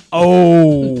 899. listening.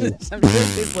 Oh. I'm sure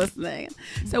she's listening.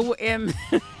 So,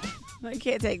 I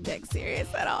can't take Dick serious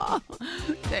at all.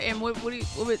 So,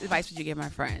 what advice would you give my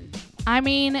friend? I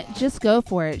mean, just go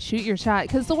for it. Shoot your shot,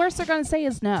 because the worst they're going to say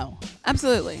is no.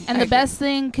 Absolutely. And the best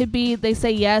thing could be they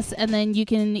say yes, and then you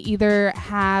can either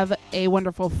have a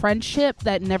wonderful friendship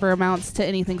that never amounts to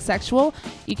anything sexual.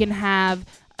 You can have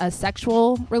a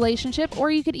sexual relationship, or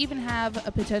you could even have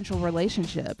a potential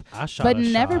relationship. I shot But a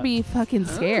never shot. be fucking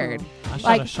scared. I shot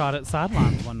like- a shot at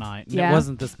Sidelines one night. And Yeah. It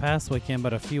wasn't this past weekend,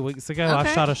 but a few weeks ago, I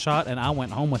Okay. shot a shot and I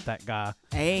went home with that guy.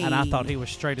 Hey. And I thought he was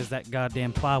straight as that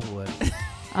goddamn plywood.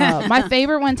 My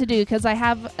favorite one to do, because I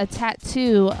have a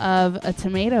tattoo of a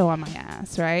tomato on my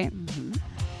ass, right?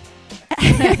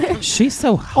 She's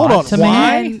so hot Hold on. to me.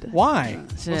 Why? And- Why?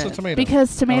 What's a Shit. tomato?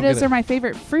 Because tomatoes get it. are my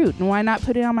favorite fruit, and why not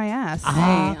put it on my ass?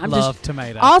 I I'm love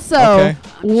tomato. Also, Okay.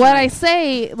 what I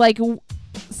say, like,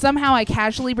 somehow I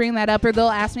casually bring that up, or they'll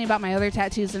ask me about my other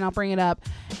tattoos, and I'll bring it up,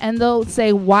 and they'll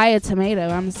say, "Why a tomato?" I'm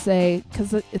gonna say,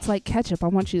 "Because it's like ketchup. I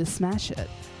want you to smash it."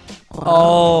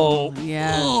 Oh.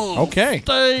 Yeah. Okay.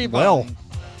 Well,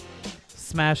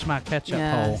 Smash my ketchup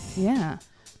Yes. Yeah.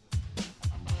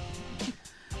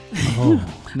 hole.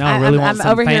 Oh. No, I really want I'm some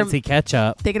over here fancy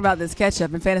ketchup. thinking about this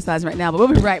ketchup and fantasizing right now, but we'll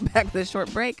be right back with a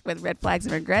short break with Red Flags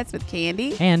and Regrets with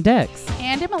Candy. And Dex.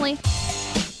 And Emily.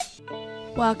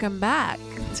 Welcome back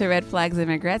to Red Flags and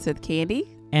Regrets with Candy.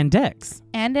 And Dex.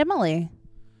 And Emily.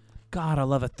 God, I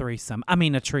love a threesome. I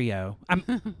mean, a trio.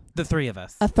 The three of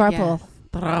us. A throuple.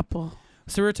 Thruple.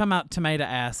 So we were talking about tomato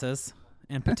asses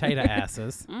and potato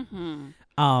asses. Mm-hmm.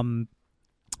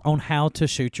 On how to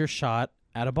shoot your shot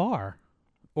at a bar.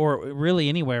 Or really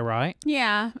anywhere, right?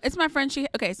 Yeah, it's my friend. So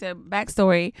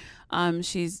backstory.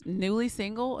 She's newly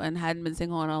single and hadn't been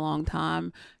single in a long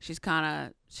time. She's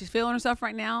feeling herself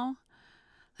right now.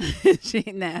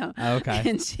 Okay.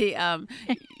 And she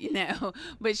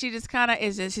but she just kind of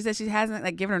is just, she said she hasn't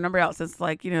like given her number out since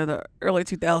like the early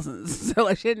 2000s. So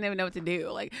like she didn't even know what to do.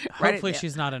 Like Hopefully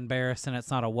she's not embarrassed and it's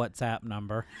not a WhatsApp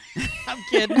number. I'm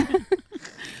kidding.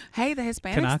 Hey, the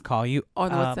Hispanics Can I call you? or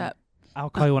the WhatsApp, I'll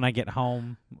call you when I get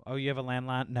home. Oh, you have a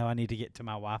landline? No, I need to get to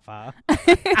my Wi-Fi.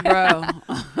 bro.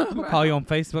 I'll call you on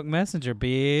Facebook Messenger,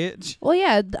 bitch. Well,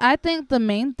 yeah, I think the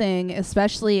main thing,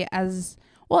 especially as,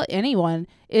 well, anyone,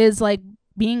 is like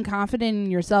being confident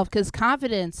in yourself, because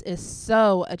confidence is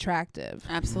so attractive.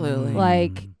 Absolutely.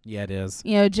 Like, Yeah, it is.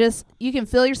 just, you can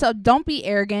feel yourself. Don't be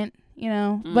arrogant,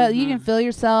 but you can feel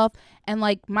yourself. And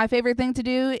like, my favorite thing to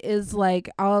do is like,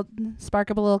 I'll spark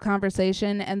up a little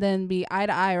conversation and then be eye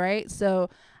to eye, right? So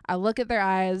I look at their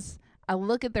eyes, I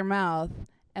look at their mouth,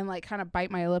 and like kind of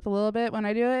bite my lip a little bit when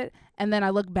I do it, and then I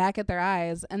look back at their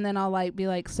eyes, and then I'll like be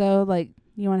like, so like,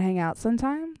 you want to hang out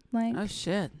sometime? Like, Oh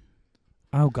shit.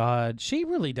 Oh God, she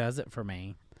really does it for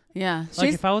me. Yeah.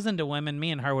 Like if I was into women,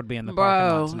 me and her would be in the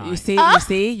parking lot tonight. you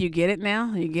see, you get it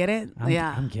now. You get it.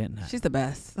 Yeah. I'm getting it. She's the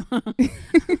best.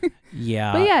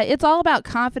 Yeah. but yeah, it's all about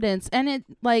confidence, and it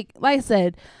like I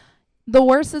said, the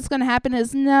worst that's going to happen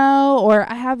is no, or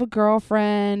I have a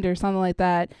girlfriend or something like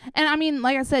that. And I mean,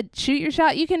 like I said, shoot your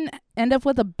shot. You can end up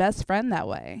with a best friend that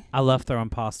way. I love throwing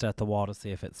pasta at the wall to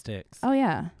see if it sticks. Oh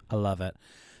yeah. I love it.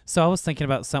 So I was thinking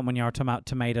about something when y'all were talking about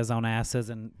tomatoes on asses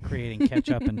and creating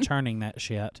ketchup and churning that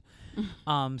shit.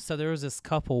 So there was this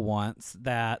couple once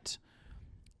that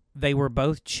they were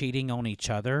both cheating on each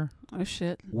other Oh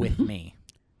shit. with me.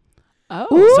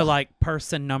 Oh. So like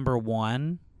person number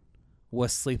one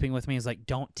was sleeping with me. He's like,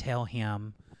 don't tell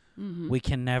him. Mm-hmm. He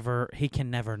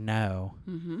can never know.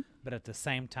 Mm-hmm. But at the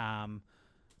same time,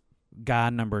 guy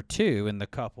number two in the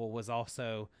couple was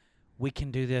also, we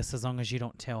can do this as long as you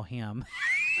don't tell him.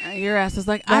 Your ass is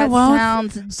like, I That won't.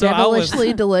 sounds So I was-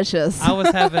 devilishly delicious. I was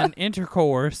having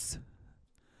intercourse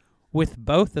with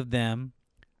both of them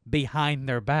behind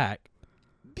their back.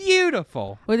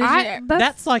 Beautiful. What did you?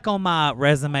 That's like on my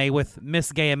resume with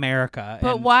Miss Gay America.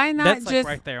 But and why not that's like just?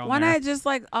 right there on why there. not just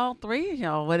like all three of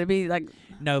y'all? Would it be like?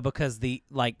 No, because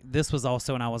this was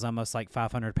also when I was almost like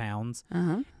 500 pounds,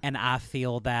 and I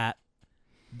feel that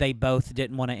they both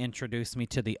didn't want to introduce me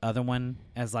to the other one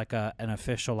as like an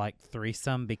official like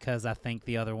threesome, because I think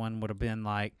the other one would have been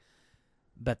like,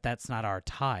 but that's not our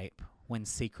type, when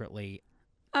secretly.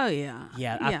 Oh yeah.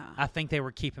 Yeah, I think they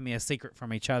were keeping me a secret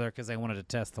from each other because they wanted to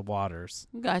test the waters.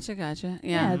 Gotcha. yeah,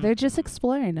 Yeah. they're just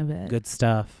exploring a bit. Good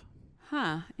stuff.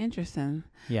 Huh. Interesting.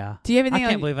 Yeah. Do you have I anything?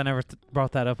 can't believe I never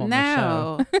brought that up on the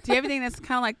show. No. Do you have anything that's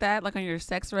kind of like that, like on your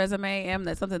sex resume, Em?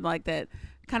 That's something like that,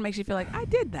 kind of makes you feel like I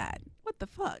did that. What the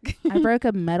fuck? I broke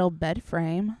a metal bed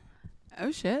frame.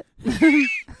 Oh shit.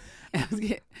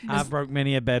 I broke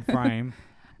many a bed frame.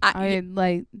 I mean,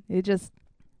 like it just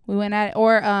we went at it.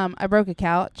 Or I broke a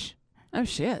couch. Oh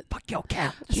shit. Fuck your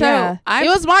couch. So yeah, I it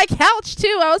was my couch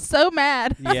too. I was so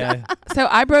mad. Yeah. So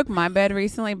I broke my bed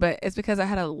recently, but it's because I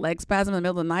had a leg spasm in the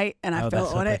middle of the night and I Oh, fell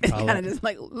that's on what it. they It's call kind of it. just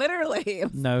like literally.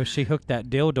 No, she hooked that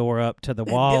dildo up to the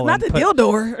wall. Not and the put,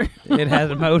 dildo. It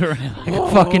had a motor in it, like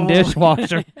a fucking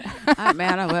dishwasher.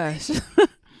 Man, I wish.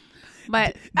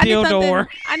 But Dildo.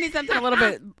 I need something a little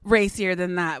bit racier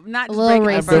than that. Not A just little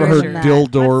breaking a I've never racier heard than that.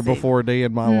 dildo Let's see. before a day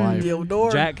in my life.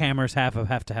 dildo. Jackhammers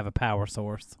have to have a power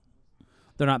source.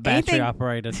 They're not battery Anything-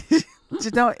 operated.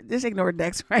 Just ignore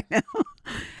Dex right now.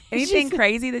 Anything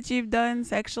crazy that you've done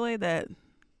sexually that?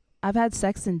 I've had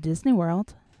sex in Disney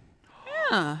World.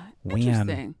 Huh, When?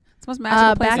 interesting. It's the most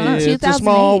magical place back on in earth. It's a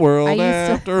small 2008, world I used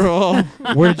to- after all.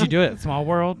 Where did you do it? Small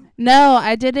World? No,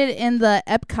 I did it in the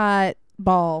Epcot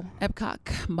ball. Epcot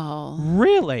ball.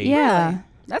 Really? Yeah.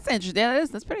 That's interesting. Yeah,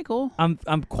 that's pretty cool. I'm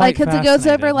Like, quite because it goes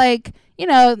over, fascinated. like,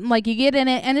 like you get in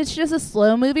it and it's just a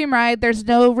slow moving ride. There's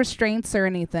no restraints or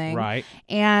anything. Right.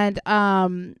 And,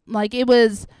 like, it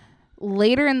was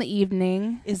later in the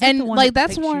evening. Is and, the one like, that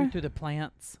that's takes more. you through the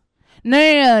plants?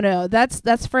 No.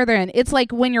 That's further in. It's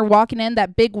like when you're walking in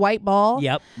that big white ball.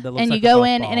 Yep. that looks And like you a go golf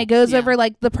in ball. and it goes Yeah. over,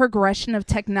 like, the progression of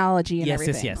technology and Yes,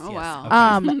 everything. yes. Oh,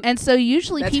 wow. Okay. And so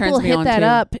usually That people turns me hit on, that too.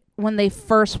 up when they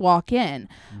first walk in,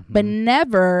 but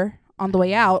never on the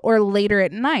way out or later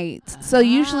at night. So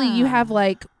usually you have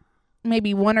like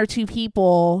maybe one or two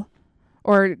people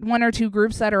or one or two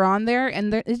groups that are on there,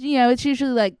 and it's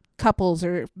usually like couples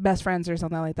or best friends or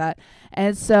something like that.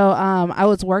 And so I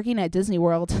was working at Disney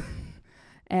World.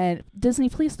 And Disney,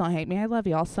 please don't hate me. I love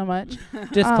y'all so much.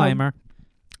 Disclaimer.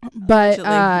 But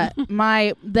Allegedly.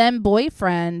 my then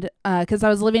boyfriend, because I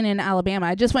was living in Alabama,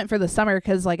 I just went for the summer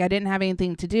because like I didn't have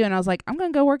anything to do, and I was like, I'm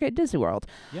gonna go work at Disney World.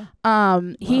 Yeah.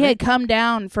 He had come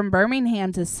down from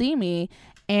Birmingham to see me,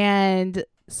 and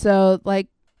so like,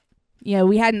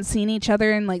 we hadn't seen each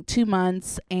other in like 2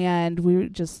 months, and we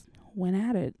just went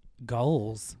at it.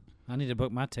 Goals. I need to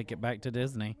book my ticket back to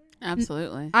Disney.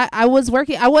 Absolutely. I was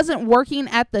working. I wasn't working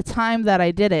at the time that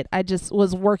I did it. I just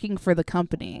was working for the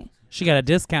company. She got a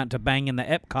discount to bang in the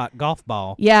Epcot golf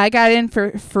ball. Yeah, I got in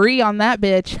for free on that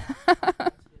bitch.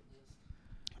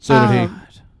 So did I-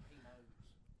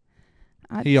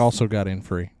 he. He also got in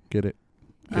free. Get it?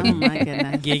 Oh my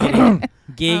goodness. Giggity. Oh my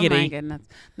Giggity. goodness.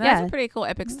 No, That's Yeah. a pretty cool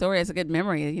epic story. It's a good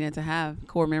memory, to have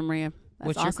core memory. That's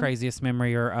What's your awesome. craziest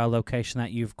memory or location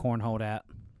that you've cornholed at?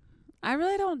 I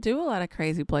really don't do a lot of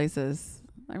crazy places.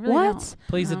 I really What? don't.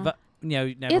 Please No.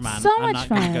 Never It's mind. so I'm much not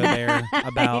gonna go fun. there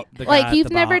about the guy Like at you've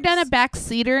the never box. done a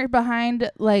backseater behind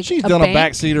like She's a done bank? a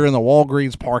backseater in the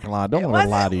Walgreens parking lot. Don't let her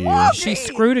lie to you. She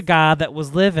screwed a guy that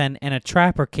was living in a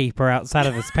trapper keeper outside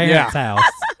of his parents' house.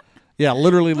 Yeah,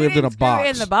 literally We lived in a didn't screw it box.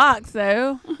 in the box,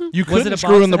 though. You Was couldn't it a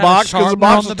screw box in the that had a box because the sharpener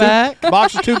box on was the too, back?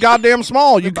 box was too goddamn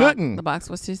small. You The bo- couldn't. The box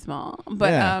was too small.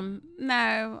 But Yeah.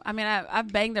 no. I mean,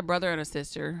 I've banged a brother and a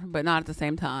sister, but not at the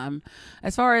same time.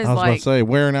 As far as I was about like, to say,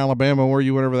 where in Alabama were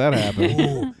you whenever that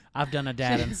happened? I've done a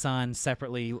dad and son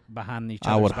separately behind each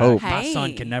I other's would back. hope. My son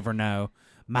Hey. could never know.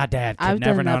 My dad could I've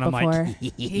never done know. that And I'm like,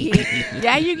 before.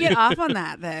 yeah, you get off on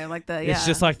that though. Like the it's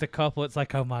just like the couple. It's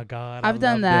like, oh my god, I've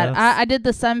done that. I did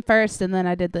the son first, and then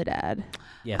I did the dad.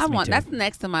 Yes, I me want too. that's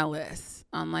next on my list.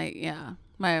 On like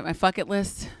my fuck it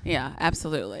list. Yeah,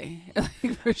 absolutely,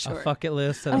 like, for sure. a bucket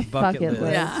list and A a bucket bucket list.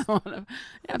 list. Yeah, I wanna-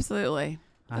 absolutely.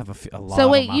 I have a lot. So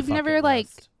on wait, my you've never bucket like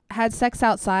list. had sex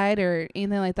outside or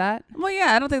anything like that? Well,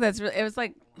 yeah, I don't think that's really. It was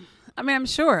like, I mean, I'm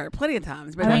sure plenty of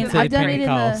times, but I mean, Went to I've the done it in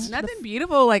Pentecost. the nothing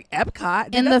beautiful like Epcot.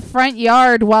 Dude, in the that's- front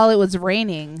yard while it was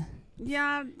raining.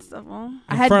 yeah. Well,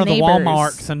 I in had front of the neighbors.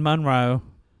 Walmarts in Monroe.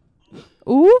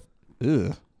 Ooh,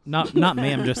 Ugh. Not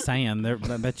me. I'm just saying. There,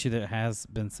 I bet you there has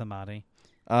been somebody.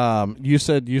 You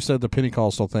said the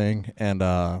Pentecostal thing, and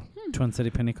Twin City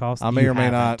Pentecost. I may You or may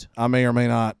haven't.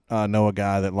 not know a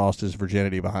guy that lost his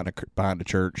virginity behind a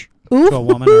church To a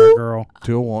woman or a girl.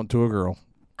 to a girl.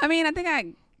 I mean, I think I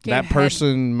gave That head-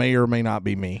 person may or may not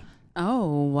be me.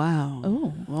 Oh wow. Ooh.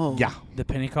 Whoa. Yeah. The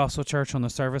Pentecostal church on the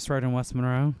Service Road in West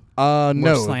Monroe. No.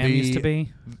 Where Slam used to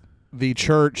be. The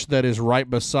church that is right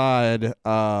beside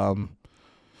that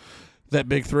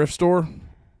big thrift store.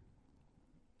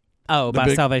 Oh, the by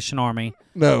big- Salvation Army.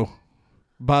 No,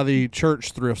 by the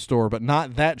church thrift store, but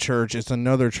not that church. It's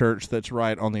another church that's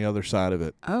right on the other side of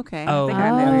it. Okay. Oh, I think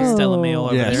I know. Oh. Stella Meal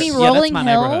over Yes. there. you mean Yeah, Rolling that's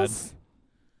my Hills? neighborhood.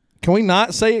 Can we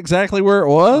not say exactly where it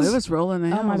Oh, was? it was rolling.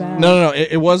 The Oh, my hills. bad. No.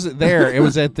 It wasn't there. It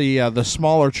was at the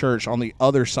smaller church on the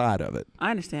other side of it.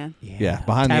 I understand. Yeah,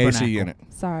 behind the Tabernacle. AC unit.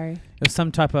 Sorry. It was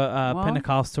some type of Well-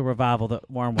 Pentecostal revival that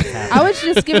Warren was having. I was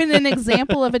just giving an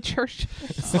example of a church.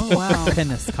 Oh wow.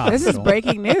 Pentecostal. This is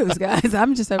breaking news, guys.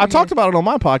 I'm just. Over I talked here. about it on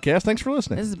my podcast. Thanks for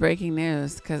listening. This is breaking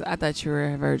news because I thought you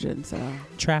were a virgin. So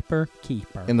Trapper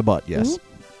Keeper. In the butt, yes.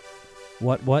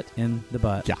 What in the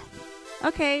butt? Yeah.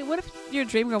 okay, what if your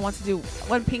dream girl wants to do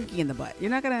one pinky in the butt?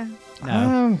 You're not gonna.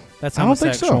 No, that's I don't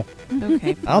think homosexual. so.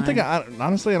 Okay. I don't think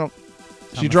honestly, I don't.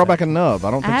 She draw back a nub.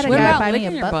 I don't I think had she a What guy about buy me a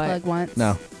licking your butt butt? plug once.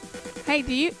 No. Hey,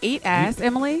 do you eat ass,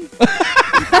 Emily?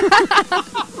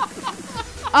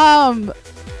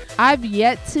 I've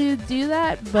yet to do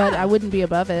that, but I wouldn't be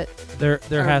above it. There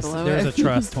Or has below there's it. a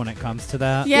trust when it comes to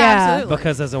that. Yeah, Yeah. absolutely.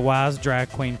 Because as a wise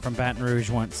drag queen from Baton Rouge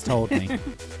once told me,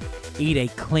 eat a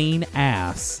clean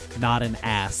ass, not an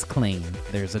ass clean.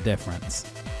 There's a difference.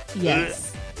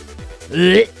 Yes.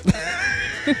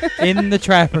 In the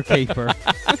Trapper Keeper.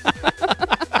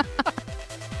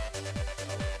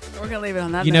 we're gonna leave it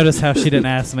on that. You note. notice how she didn't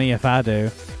ask me if I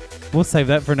do. We'll save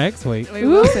that for next week. We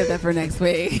will save that for next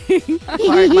week.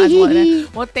 Mark, mine's one of them.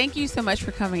 Well, thank you so much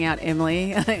for coming out,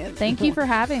 Emily. Thank you for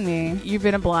having me. You've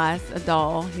been a blast, a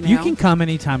doll. You know? You can come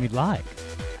anytime you'd like.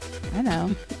 I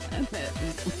know.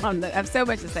 I have so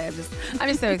much to say. I'm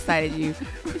just so excited you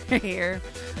are here.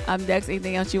 Dex,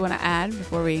 anything else you want to add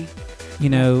before we? You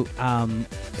know,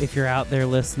 if you're out there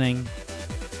listening,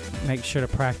 make sure to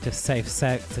practice safe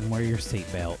sex and wear your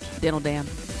seatbelt. Dental dam.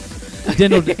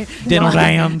 Dental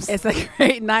dams. It's a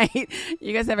great night.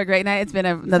 You guys have a great night. It's been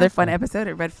another fun episode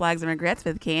of Red Flags and Regrets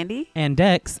with Candy. And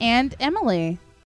Dex. And Emily.